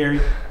Katy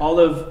Perry. All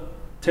of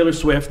Taylor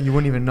Swift. You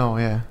wouldn't even know.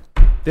 Yeah.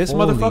 This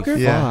Holy motherfucker,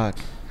 Yeah. fuck.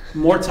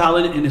 more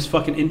talent in his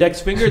fucking index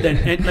finger than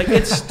like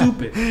it's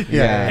stupid.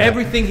 Yeah.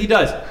 Everything he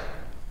does,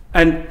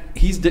 and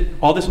he's did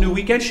all this new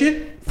Weekend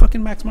shit.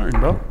 Fucking Max Martin,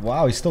 bro.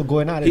 Wow, he's still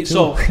going at it too.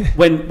 So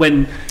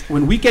when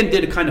Weekend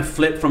did a kind of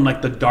flip from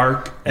like the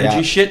dark edgy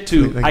Yeah. shit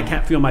to Like- I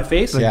Can't Feel My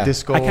Face. Like Yeah.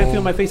 disco. I Can't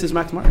Feel My Face is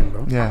Max Martin,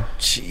 bro. Yeah.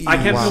 I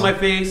Can't Feel My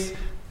Face,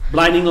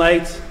 Blinding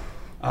Lights.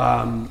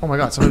 Oh my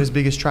God, some of his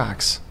biggest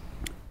tracks.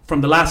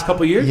 From the last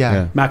couple years,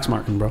 Yeah. Max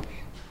Martin, bro.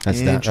 That's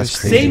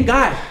Interesting. crazy. Same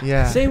guy.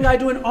 Yeah. Same guy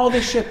doing all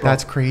this shit, bro.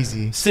 That's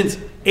crazy. Since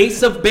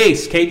Ace of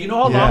Base, okay? Do you know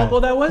how long Yeah. ago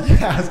that was?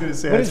 I was gonna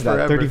say What that's is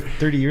that? forever.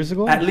 30 years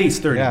ago? At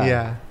least 30. Yeah.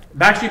 Yeah.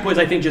 Backstreet Boys,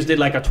 I think, just did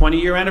like a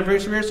 20-year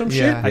anniversary or some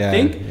shit. Yeah. I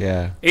think.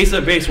 Yeah. Ace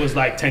of Base was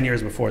like 10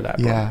 years before that,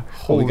 bro. Yeah.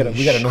 Oh, we gotta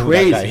know who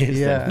crazy. that guy is.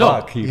 Yeah. No,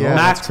 Fuck, he- Yeah,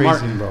 Max that's crazy.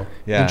 Martin, bro.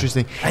 Yeah.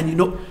 Interesting. And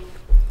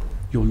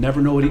you'll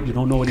never know you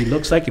don't know what he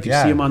looks like. If you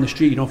Yeah. see him on the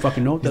street, you don't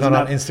fucking know. not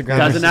on Instagram.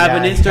 Doesn't have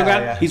an Yeah, Instagram.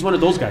 yeah. He's one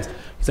of those guys.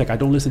 He's like, I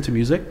don't listen to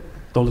music.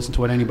 Don't listen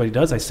to what anybody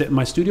does. I sit in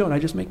my studio and I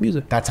just make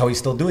music. That's how he's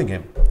still doing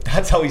it.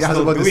 That's how he's Yeah, I was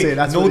still about to doing say, it.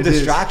 that's No what it is.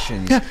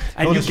 distractions. Yeah,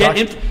 and No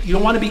you you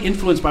don't want to be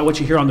influenced by what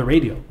you hear on the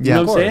radio. You Yeah,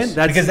 know of what I'm course. saying?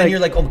 That's Because then you're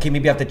like, okay,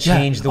 maybe I have to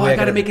change the way I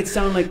gotta make it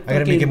sound like I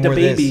gotta make fucking it the more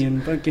this. baby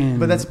and fucking.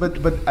 But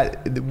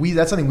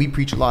that's something we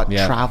preach a lot.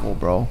 Yeah. Travel,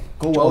 bro.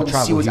 Go Oh, out and see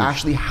travel, what's huge.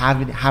 actually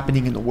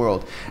happening in the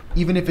world,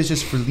 even if it's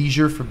just for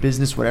leisure, for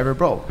business, whatever,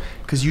 bro.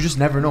 Because you just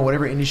never know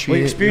whatever industry We're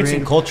you're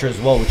experiencing in. culture as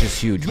well, which is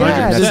huge.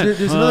 Yeah, 100%.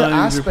 there's another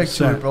aspect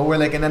to 100%. it, bro. Where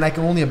and then I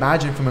can only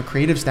imagine from a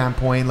creative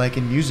standpoint, like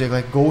in music,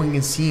 like going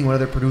and seeing what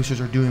other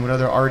producers are doing, what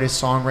other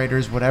artists,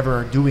 songwriters, whatever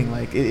are doing.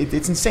 Like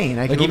it's insane.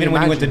 I can Like only even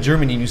when you went to imagine.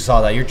 Germany and you saw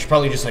that, you're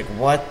probably just like,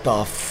 what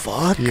the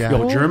fuck? Yeah.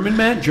 Yo,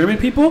 German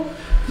people,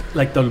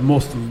 like the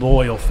most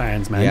loyal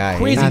fans, man. Yeah,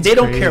 Crazy. that's They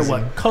don't care crazy.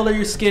 what color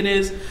your skin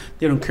is.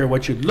 They don't care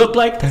what you look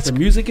like. The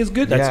music is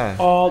good. That's Yeah.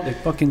 all they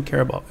fucking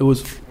care about. It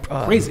was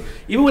crazy.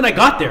 Even when I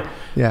got there,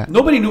 Yeah.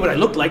 nobody knew what I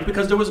looked like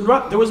because there was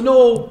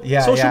no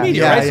Yeah, social yeah,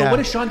 media, yeah, right? yeah. So what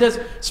if Sean does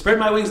Spread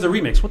My Wings the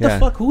remix? What Yeah. the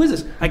fuck? Who is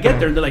this? I get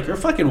there and they're like, "You're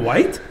fucking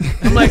white."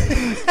 I'm like,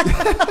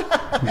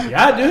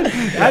 "Yeah, dude.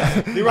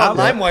 That's, They were on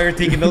LimeWire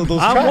taking those I'm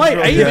tracks, white."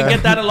 bro. I even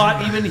get that a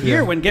lot even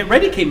here when Get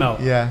Ready came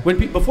out. Yeah. When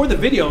before the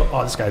video,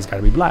 oh, this guy's got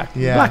to be black.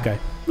 Yeah. Black guy.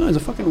 No, he's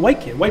a fucking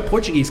white kid, white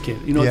Portuguese kid.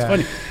 You know, Yeah. it's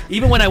funny.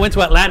 Even when I went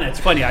to Atlanta, it's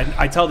funny.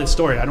 I tell this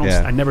story.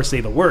 Yeah. I never say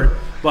the word,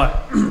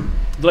 but they're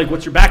like,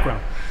 "What's your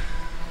background?"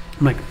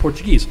 I'm like,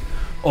 "Portuguese."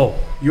 Oh,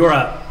 you're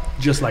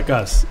just like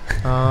us.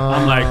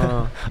 I'm like,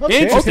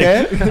 interesting.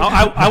 Okay.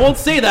 I won't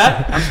say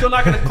that. I'm still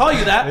not going to call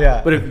you that.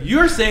 Yeah. But if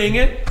you're saying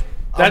it,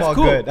 I'm all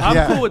cool. good.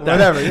 I'm cool with that.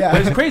 Whatever, yeah.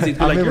 But it's crazy.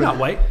 They're like, you're not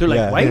white. They're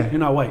like, white? You're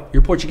not white.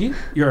 You're Portuguese?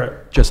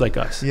 You're just like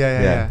us.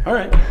 Yeah. All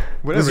right.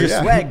 Whatever. It's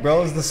your swag,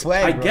 bro. It's the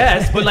swag. I bro.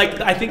 guess, but like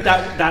I think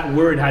that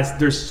word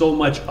there's so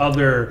much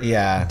other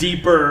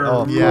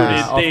deeper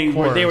rooted thing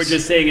where they were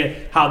just saying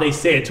it how they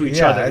say it to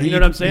each other. You know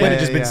what I'm saying? When it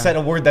just been said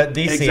a word that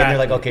they say, and they're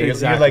like, okay,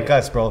 you're like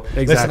us, bro.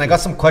 Exactly. Listen, I got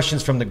some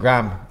questions from the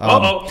gram.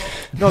 No,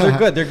 they're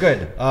good. They're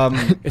good.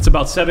 It's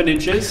about 7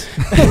 inches.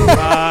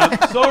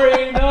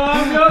 Sorry, no,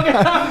 I'm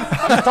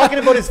joking. He's talking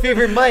about his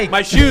favorite mic.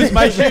 My shoes.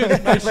 My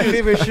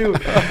favorite shoe.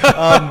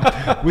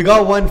 We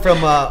got one from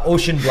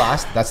Ocean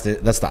Blast. That's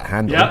the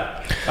handle.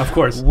 Yeah, of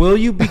course. Will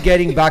you be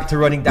getting back to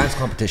running dance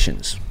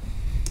competitions?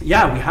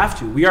 Yeah, we have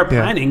to. We are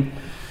planning.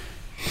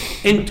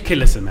 Okay,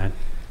 listen, man.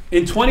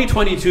 In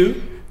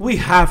 2022, we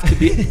have to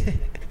be.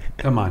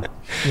 Come on.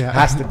 Yeah.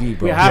 Has to be,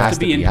 bro. We have to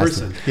be in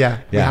person. Yeah,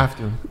 we have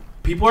to.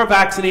 People are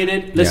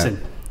vaccinated.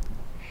 Listen,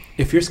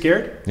 if you're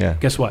scared,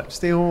 guess what?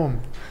 Stay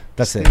home.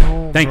 That's it.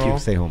 Home, Thank bro. you.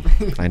 Stay home.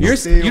 I know.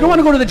 You don't want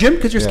to go to the gym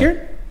because you're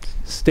scared?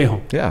 Stay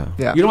home. Yeah.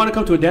 Yeah. You don't want to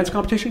come to a dance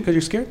competition because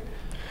you're scared?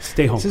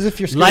 Stay home. It's as if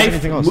you're scared of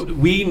anything else.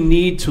 We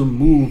need to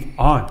move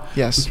on.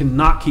 Yes. We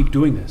cannot keep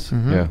doing this.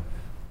 Yeah.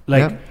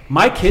 Like,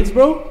 my kids,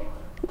 bro,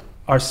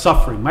 are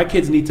suffering. My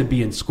kids need to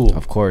be in school.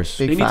 Of course.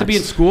 They need to be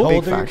in school. How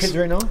old are your kids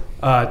right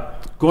now?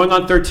 Going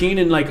on 13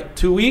 in like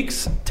 2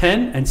 weeks,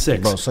 10 and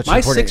 6. Bro, such my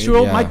important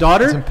 6-year-old, age, my It's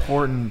daughter,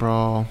 important,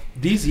 bro.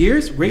 these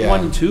years, grade 1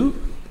 and 2,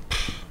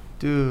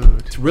 Dude.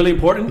 it's really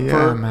important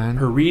for man.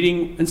 her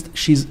reading.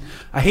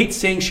 I hate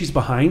saying she's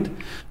behind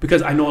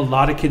because I know a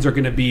lot of kids are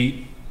going to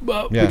be,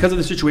 because of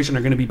the situation,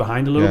 are going to be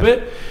behind a little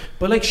bit.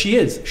 But like she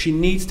is. She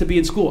needs to be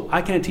in school.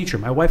 I can't teach her.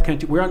 My wife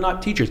can't. We are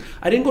not teachers.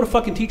 I didn't go to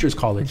fucking teachers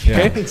college.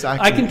 Yeah, Okay?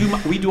 exactly. I can do.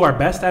 We do our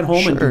best at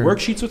home and do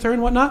worksheets with her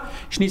and whatnot.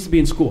 She needs to be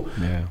in school.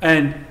 Yeah.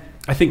 And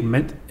I think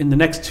in the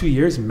next 2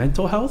 years,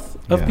 mental health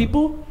of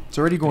people, It's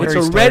already going. it's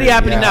already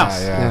happening now.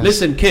 Yeah.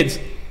 Listen, kids,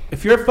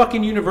 if you're a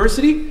fucking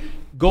university,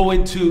 go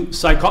into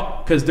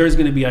psycho because there's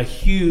going to be a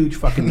huge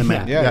fucking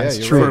demand.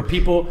 It's true. For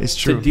people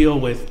to deal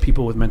with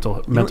people with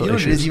mental You know what it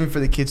issues. is, even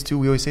for the kids too.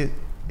 We always say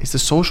it's the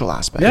social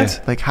aspect.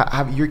 Yes. Like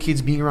have your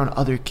kids being around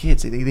other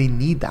kids. They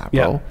need that,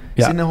 bro.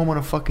 Yeah. Sitting at home on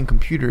a fucking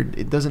computer,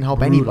 it doesn't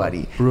help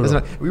anybody.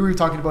 We were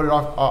talking about it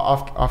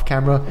off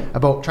camera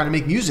about trying to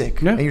make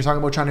music, and you're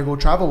talking about trying to go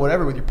travel,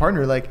 whatever, with your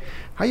partner. Like,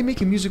 how you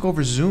making music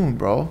over Zoom,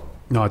 bro?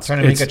 No, it's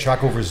Trying to make a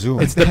track over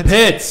Zoom. It's the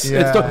pits.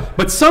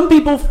 But some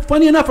people,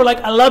 funny enough, are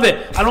like, I love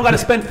it. I don't got to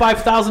spend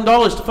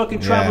 $5,000 to fucking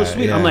travel to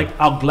Sweden. I'm like,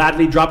 I'll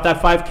gladly drop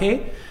that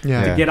 $5K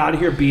to get out of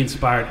here, be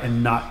inspired,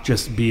 and not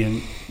just be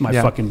in my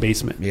fucking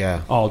basement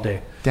all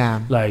day.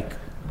 Damn. Like,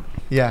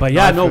 yeah. But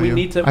we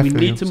need to move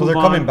on. So they're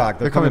coming back.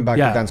 They're coming back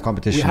to dance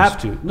competitions. We have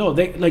to. No,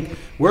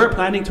 we're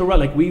planning to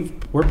run.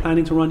 We're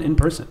planning to run in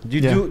person. Do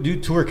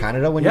you tour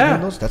Canada when you're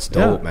doing those? That's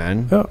dope,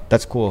 man. Yeah.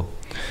 That's cool.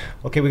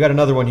 Okay, we got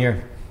another one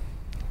here.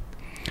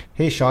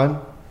 Hey,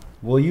 Sean,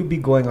 will you be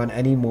going on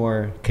any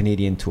more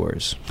Canadian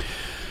tours?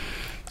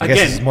 I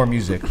guess it's more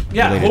music.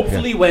 Yeah, related.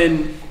 hopefully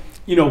when,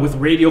 with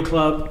Radio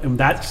Club and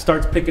that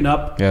starts picking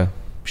up,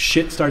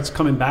 shit starts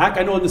coming back.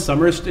 I know in the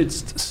summer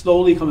it's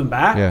slowly coming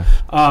back.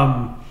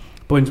 Yeah.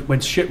 But when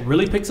shit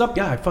really picks up,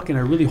 I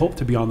really hope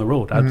to be on the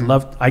road.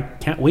 I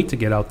can't wait to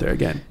get out there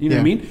again. You know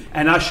what I mean?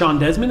 And as Sean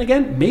Desmond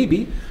again,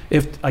 maybe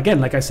if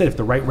like I said, if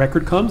the right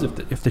record comes,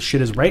 if the shit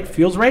is right,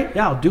 feels right,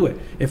 I'll do it.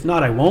 If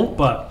not, I won't.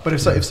 But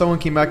if someone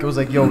came back and was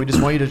like, "Yo, we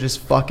just want you to just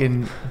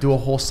fucking do a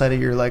whole set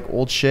of your like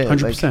old shit,"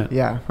 100%. Like,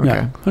 yeah,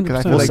 okay,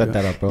 100%. We'll set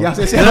that up, bro. Yeah,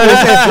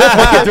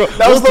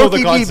 that was low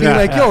key being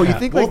like, "Yo, you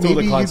think like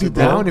maybe you'd be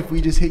down if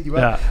we just hit you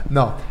up?"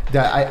 No,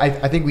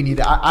 I think we need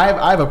that.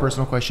 I have a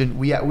personal question.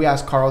 We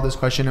asked Carl this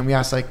question, and we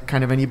asked like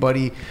kind of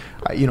anybody,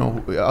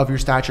 of your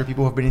stature,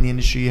 people who have been in the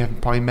industry, have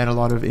probably met a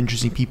lot of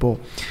interesting people.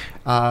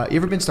 You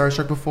ever been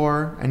starstruck before?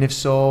 And if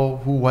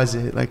so, who was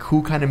it? Like,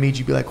 who kind of made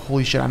you be like,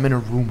 holy shit, I'm in a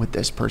room with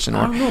this person?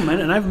 I don't know, man.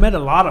 And I've met a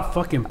lot of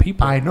fucking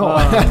people. I know.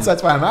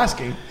 That's why I'm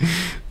asking.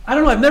 I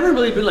don't know. I've never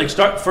really been like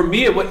for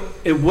me,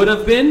 it would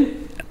have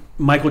been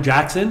Michael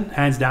Jackson,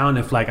 hands down.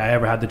 If like I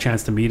ever had the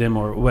chance to meet him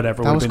or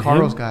whatever, that was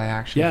Carl's guy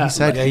actually. Yeah,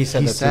 he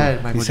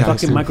said Michael Jackson.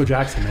 Fucking Michael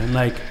Jackson, man.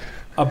 Like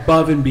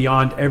above and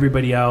beyond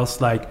everybody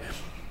else. Like,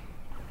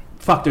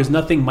 fuck, there's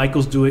nothing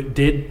Michael's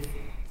did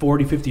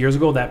 40, 50 years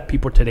ago that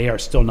people today are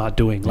still not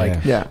doing.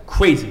 Like,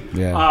 crazy.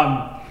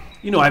 Yeah.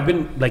 I've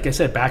been, like I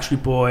said,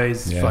 Backstreet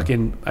Boys,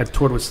 fucking, I've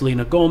toured with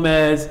Selena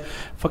Gomez,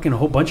 fucking a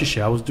whole bunch of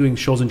shit. I was doing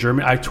shows in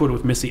Germany. I toured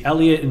with Missy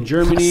Elliott in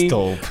Germany. That's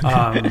dope.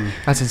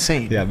 That's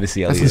insane. Yeah,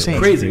 Missy Elliott. That's insane.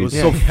 Crazy.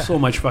 It was so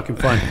much fucking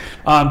fun.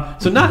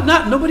 So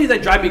not nobody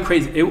that drive me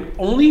crazy. It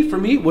only for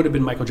me would have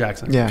been Michael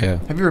Jackson. Yeah.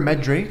 Have you ever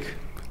met Drake?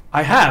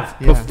 I have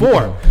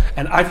before,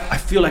 and I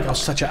feel like I was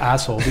such an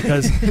asshole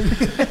because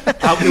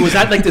it was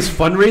at like this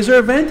fundraiser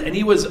event, and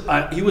it was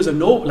like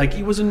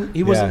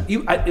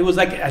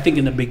I think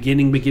in the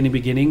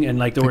beginning, and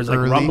like there was like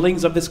early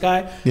rumblings of this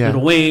guy,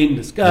 Lil Wayne,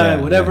 this guy,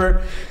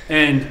 whatever,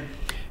 and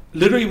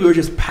literally we were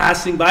just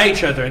passing by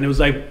each other, and it was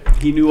like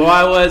he knew who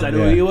I was, I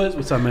knew who he was.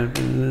 What's up,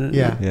 man?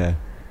 Yeah.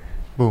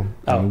 Boom.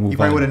 Oh. You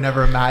probably would have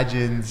never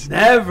imagined.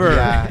 Never.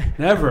 Yeah.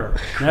 Never.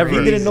 He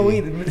didn't know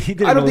either. He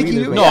didn't I don't know think he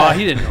either, knew. bro. No,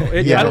 he didn't know.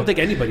 Yeah. I don't think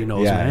anybody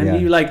knows, man. Yeah.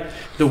 He, like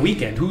The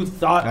Weeknd. Who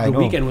thought I The know.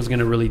 Weeknd was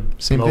gonna really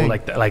Same blow thing.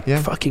 like that? Like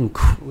Yeah. fucking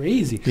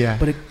crazy. Yeah.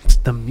 But it's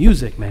the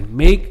music, man.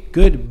 Make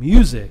good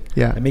music.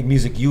 Yeah. And make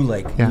music you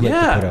like. Yeah. You like to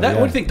Yeah. put out,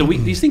 What do you think?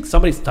 Do you think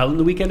somebody's telling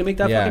The Weeknd to make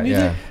that Yeah, fucking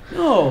music?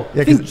 No. Yeah,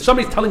 You think 'cause-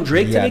 somebody's telling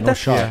Drake to Yeah, make no that?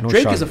 shot, no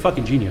Drake shot. is a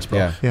fucking genius, bro.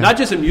 Yeah. Yeah. Not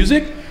just in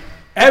music,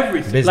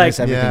 everything. Business, like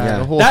everything. Yeah, Yeah.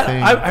 the whole that.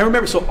 thing. I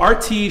remember. So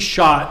RT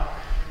shot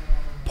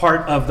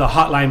part of the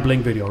Hotline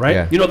Bling video, right?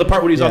 Yeah. You know the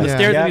part where he's on the Yeah.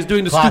 stairs Yeah. and he's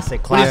doing the Classic,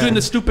 when he's classic. doing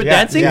the stupid Yeah,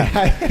 dancing.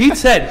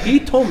 yeah. He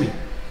told me,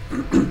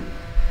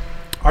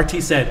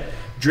 RT said,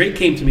 Drake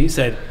came to me,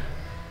 said,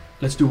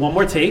 let's do one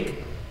more take.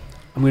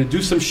 I'm gonna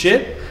do some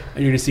shit,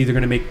 and you're gonna see they're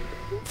gonna make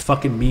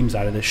fucking memes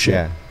out of this shit.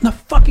 Yeah. And the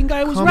fucking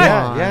guy was Come right.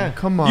 on. Yeah.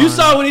 Come on. You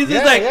saw when he's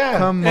just like,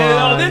 Come "Hey,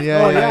 on. this-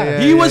 Yeah, yeah,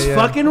 he yeah, was yeah.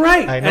 fucking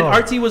right. I And know.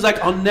 RT was like,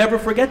 I'll never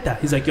forget that.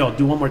 He's like, yo,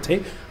 do one more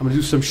take. I'm gonna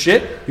do some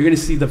shit. You're gonna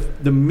see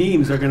the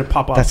memes are gonna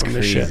pop off That's from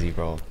this crazy, shit.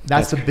 bro.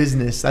 That's the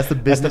business. That's the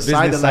business business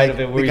side, that, side like, of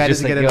it, where the you're guy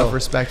just doesn't like, get yo. enough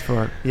respect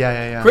for.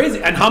 Yeah.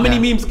 Crazy. And how many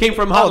memes came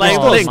from Hotline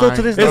still- Bling? still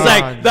to this It's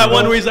day. like that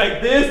one where he's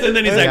like this, and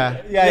then he's like,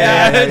 Yeah.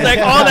 Yeah. it's like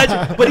all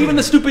that shit. But even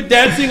the stupid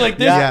dancing like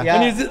this, Yeah.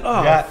 and he's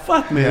Yeah.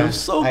 fuck man, Yeah. he's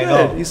so I good.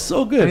 know. He's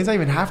so And good. he's not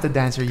even half the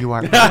dancer you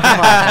are. He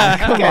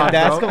can't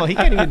dance. bro. Come on, he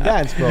can't even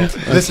dance, bro.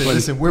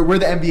 Listen. We're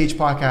the MBH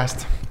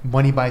podcast.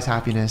 Money buys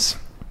happiness.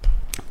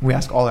 We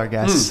ask all our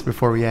guests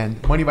before we end.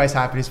 Money buys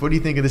happiness. What do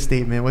you think of the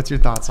statement? What's your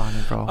thoughts on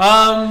it, bro?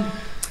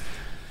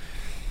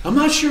 I'm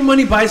not sure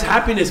money buys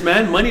happiness,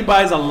 man. Money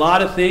buys a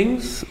lot of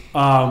things.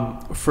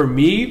 For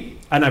me,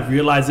 and I've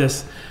realized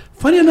this,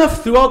 funny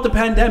enough, throughout the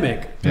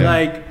pandemic,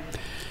 like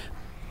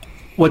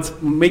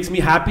what makes me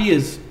happy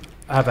is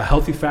I have a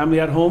healthy family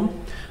at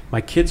home.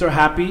 My kids are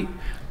happy.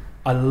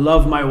 I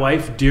love my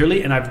wife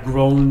dearly, and I've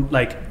grown,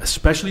 like,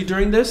 especially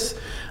during this,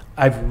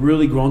 I've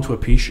really grown to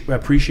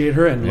appreciate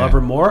her and love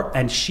her more.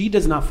 And she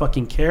does not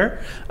fucking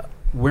care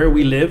where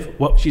we live.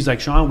 What she's like,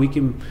 Sean, we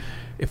can,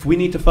 if we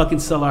need to fucking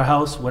sell our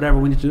house, whatever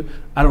we need to do,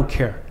 I don't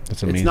care. That's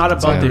It's amazing. not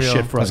about That's this unreal.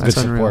 shit for us. That's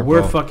good unreal. support,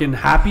 We're bro. fucking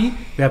happy.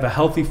 We have a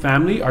healthy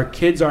family. Our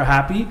kids are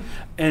happy,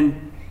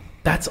 and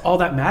that's all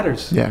that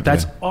matters. Yeah.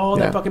 That's Yeah. all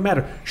Yeah. that fucking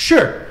matters.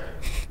 Sure.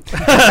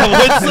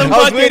 Would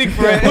some waiting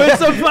for it. Would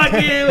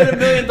 $1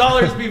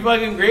 million be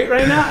fucking great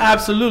right now?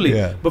 Absolutely.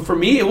 Yeah. But for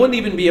me, it wouldn't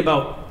even be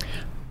about.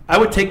 I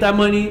would take that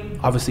money,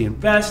 obviously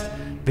invest,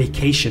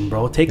 vacation,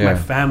 bro. Take my Yeah.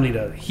 family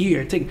to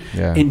here.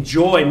 Yeah.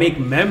 Enjoy, make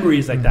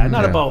memories like that.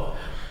 Not Yeah. about. What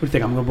do you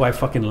think? I'm gonna buy a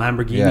fucking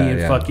Lamborghini Yeah, and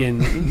yeah.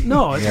 fucking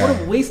no. It's Yeah.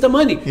 what a waste of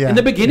money. Yeah, In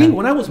the beginning, yeah.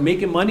 when I was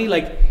making money,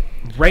 like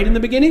right in the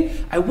beginning,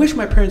 I wish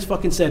my parents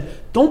fucking said,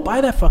 "Don't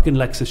buy that fucking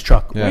Lexus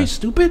truck. Yeah. Are you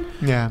stupid?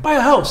 Yeah. Buy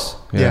a house.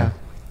 Yeah.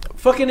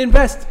 Fucking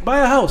invest. Buy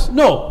a house."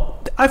 No,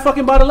 I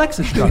fucking bought a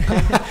Lexus truck.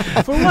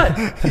 For what?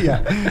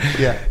 Yeah.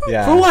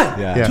 Yeah. For what?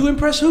 Yeah. To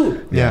impress who?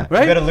 Yeah.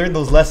 Right? You gotta learn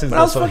those lessons. But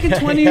I was also. fucking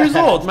 20 years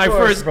old. My Of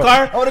course, first bro.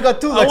 car. I would've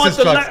got two I want Lexus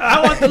the trucks.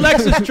 I want the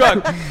Lexus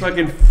truck.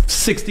 Fucking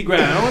 60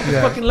 grand. I want the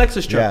Yeah. fucking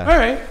Lexus truck. Yeah. All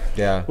right.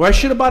 Yeah. Where I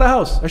should have bought a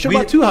house. I should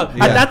have bought two houses.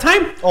 Yeah. At that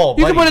time, Oh,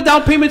 you could buddy. put a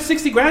down payment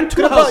 60 grand,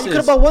 two You houses. could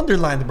have bought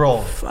Wonderland,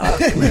 bro.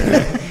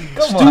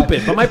 Come on.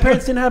 Stupid. But my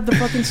parents didn't have the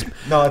fucking.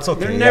 No, it's okay.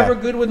 They're yeah. never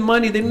good with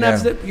money. They didn't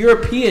have Yeah. the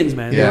Europeans,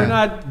 man. Yeah. They're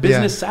not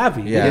business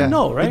savvy. Yeah. They didn't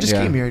know, right? You just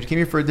Yeah. came here. You came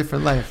here for a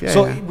different life. Yeah.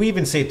 So yeah. we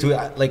even say too,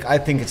 like I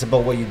think it's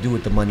about what you do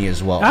with the money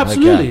as well. Like,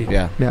 Absolutely.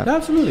 yeah. Yeah.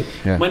 Absolutely.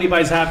 Yeah. Money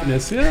buys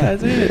happiness. Yeah,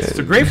 it's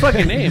a great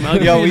fucking name. I'll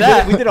give Yo, you we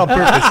that. did it on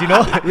purpose, you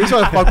know. we just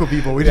want to fuck with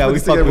people. We Yeah,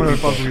 just we want to fuck with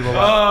fuck with people.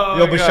 Oh,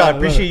 Yo, my Bashad, God,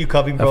 appreciate you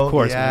coming, bro. Of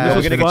course, Yeah. man.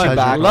 We're This gonna was get you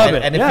fun. back. Love and,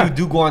 it. and if Yeah. you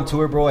do go on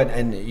tour, bro,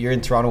 and you're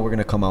in Toronto, we're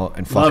gonna come out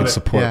and Love fucking it.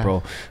 support, Yeah.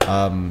 bro.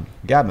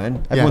 Yeah,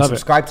 man. Everyone Love it.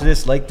 subscribe to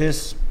this, like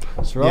this.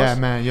 Yeah,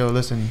 man. Yo,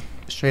 listen.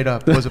 Straight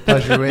up, it was a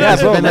pleasure. Yeah,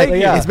 It's bro, been like,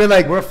 yeah. It's been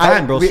like We're a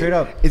fan, bro, straight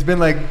up. It's been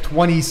like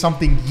 20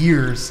 something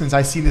years since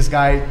I seen this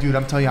guy, dude.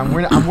 I'm telling you,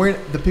 I'm wearing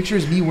the picture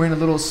is me wearing a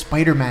little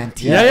Spider-Man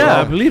tee. Yeah, bro.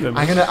 I believe him.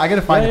 I gotta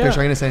find Yeah, the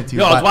picture. yeah. I'm gonna send it to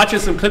you. Yo, I was But- watching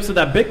some clips of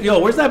that big. Yo,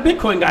 where's that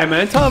Bitcoin guy,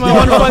 man? Tell him I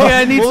want to fucking.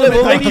 I need We'll some.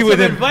 I link need you with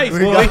some him. advice. We'll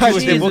bro. link you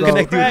with him. We'll Jesus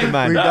connect you with him, Christ.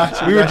 man. We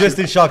got you. We were just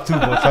in shock too,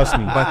 bro. Trust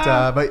me.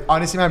 But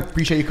honestly, man,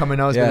 appreciate you coming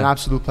out. It's been an Yeah.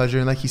 absolute pleasure.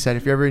 And like he said,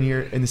 if you're ever in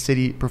here in the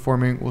city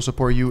performing, we'll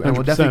support you, and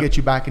we'll 100%. definitely get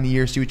you back in the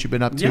year, see what you've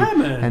been up to, Yeah,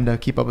 man. and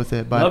keep up with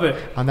it. But Love it.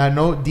 on that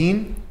note,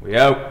 Dean, We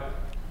out.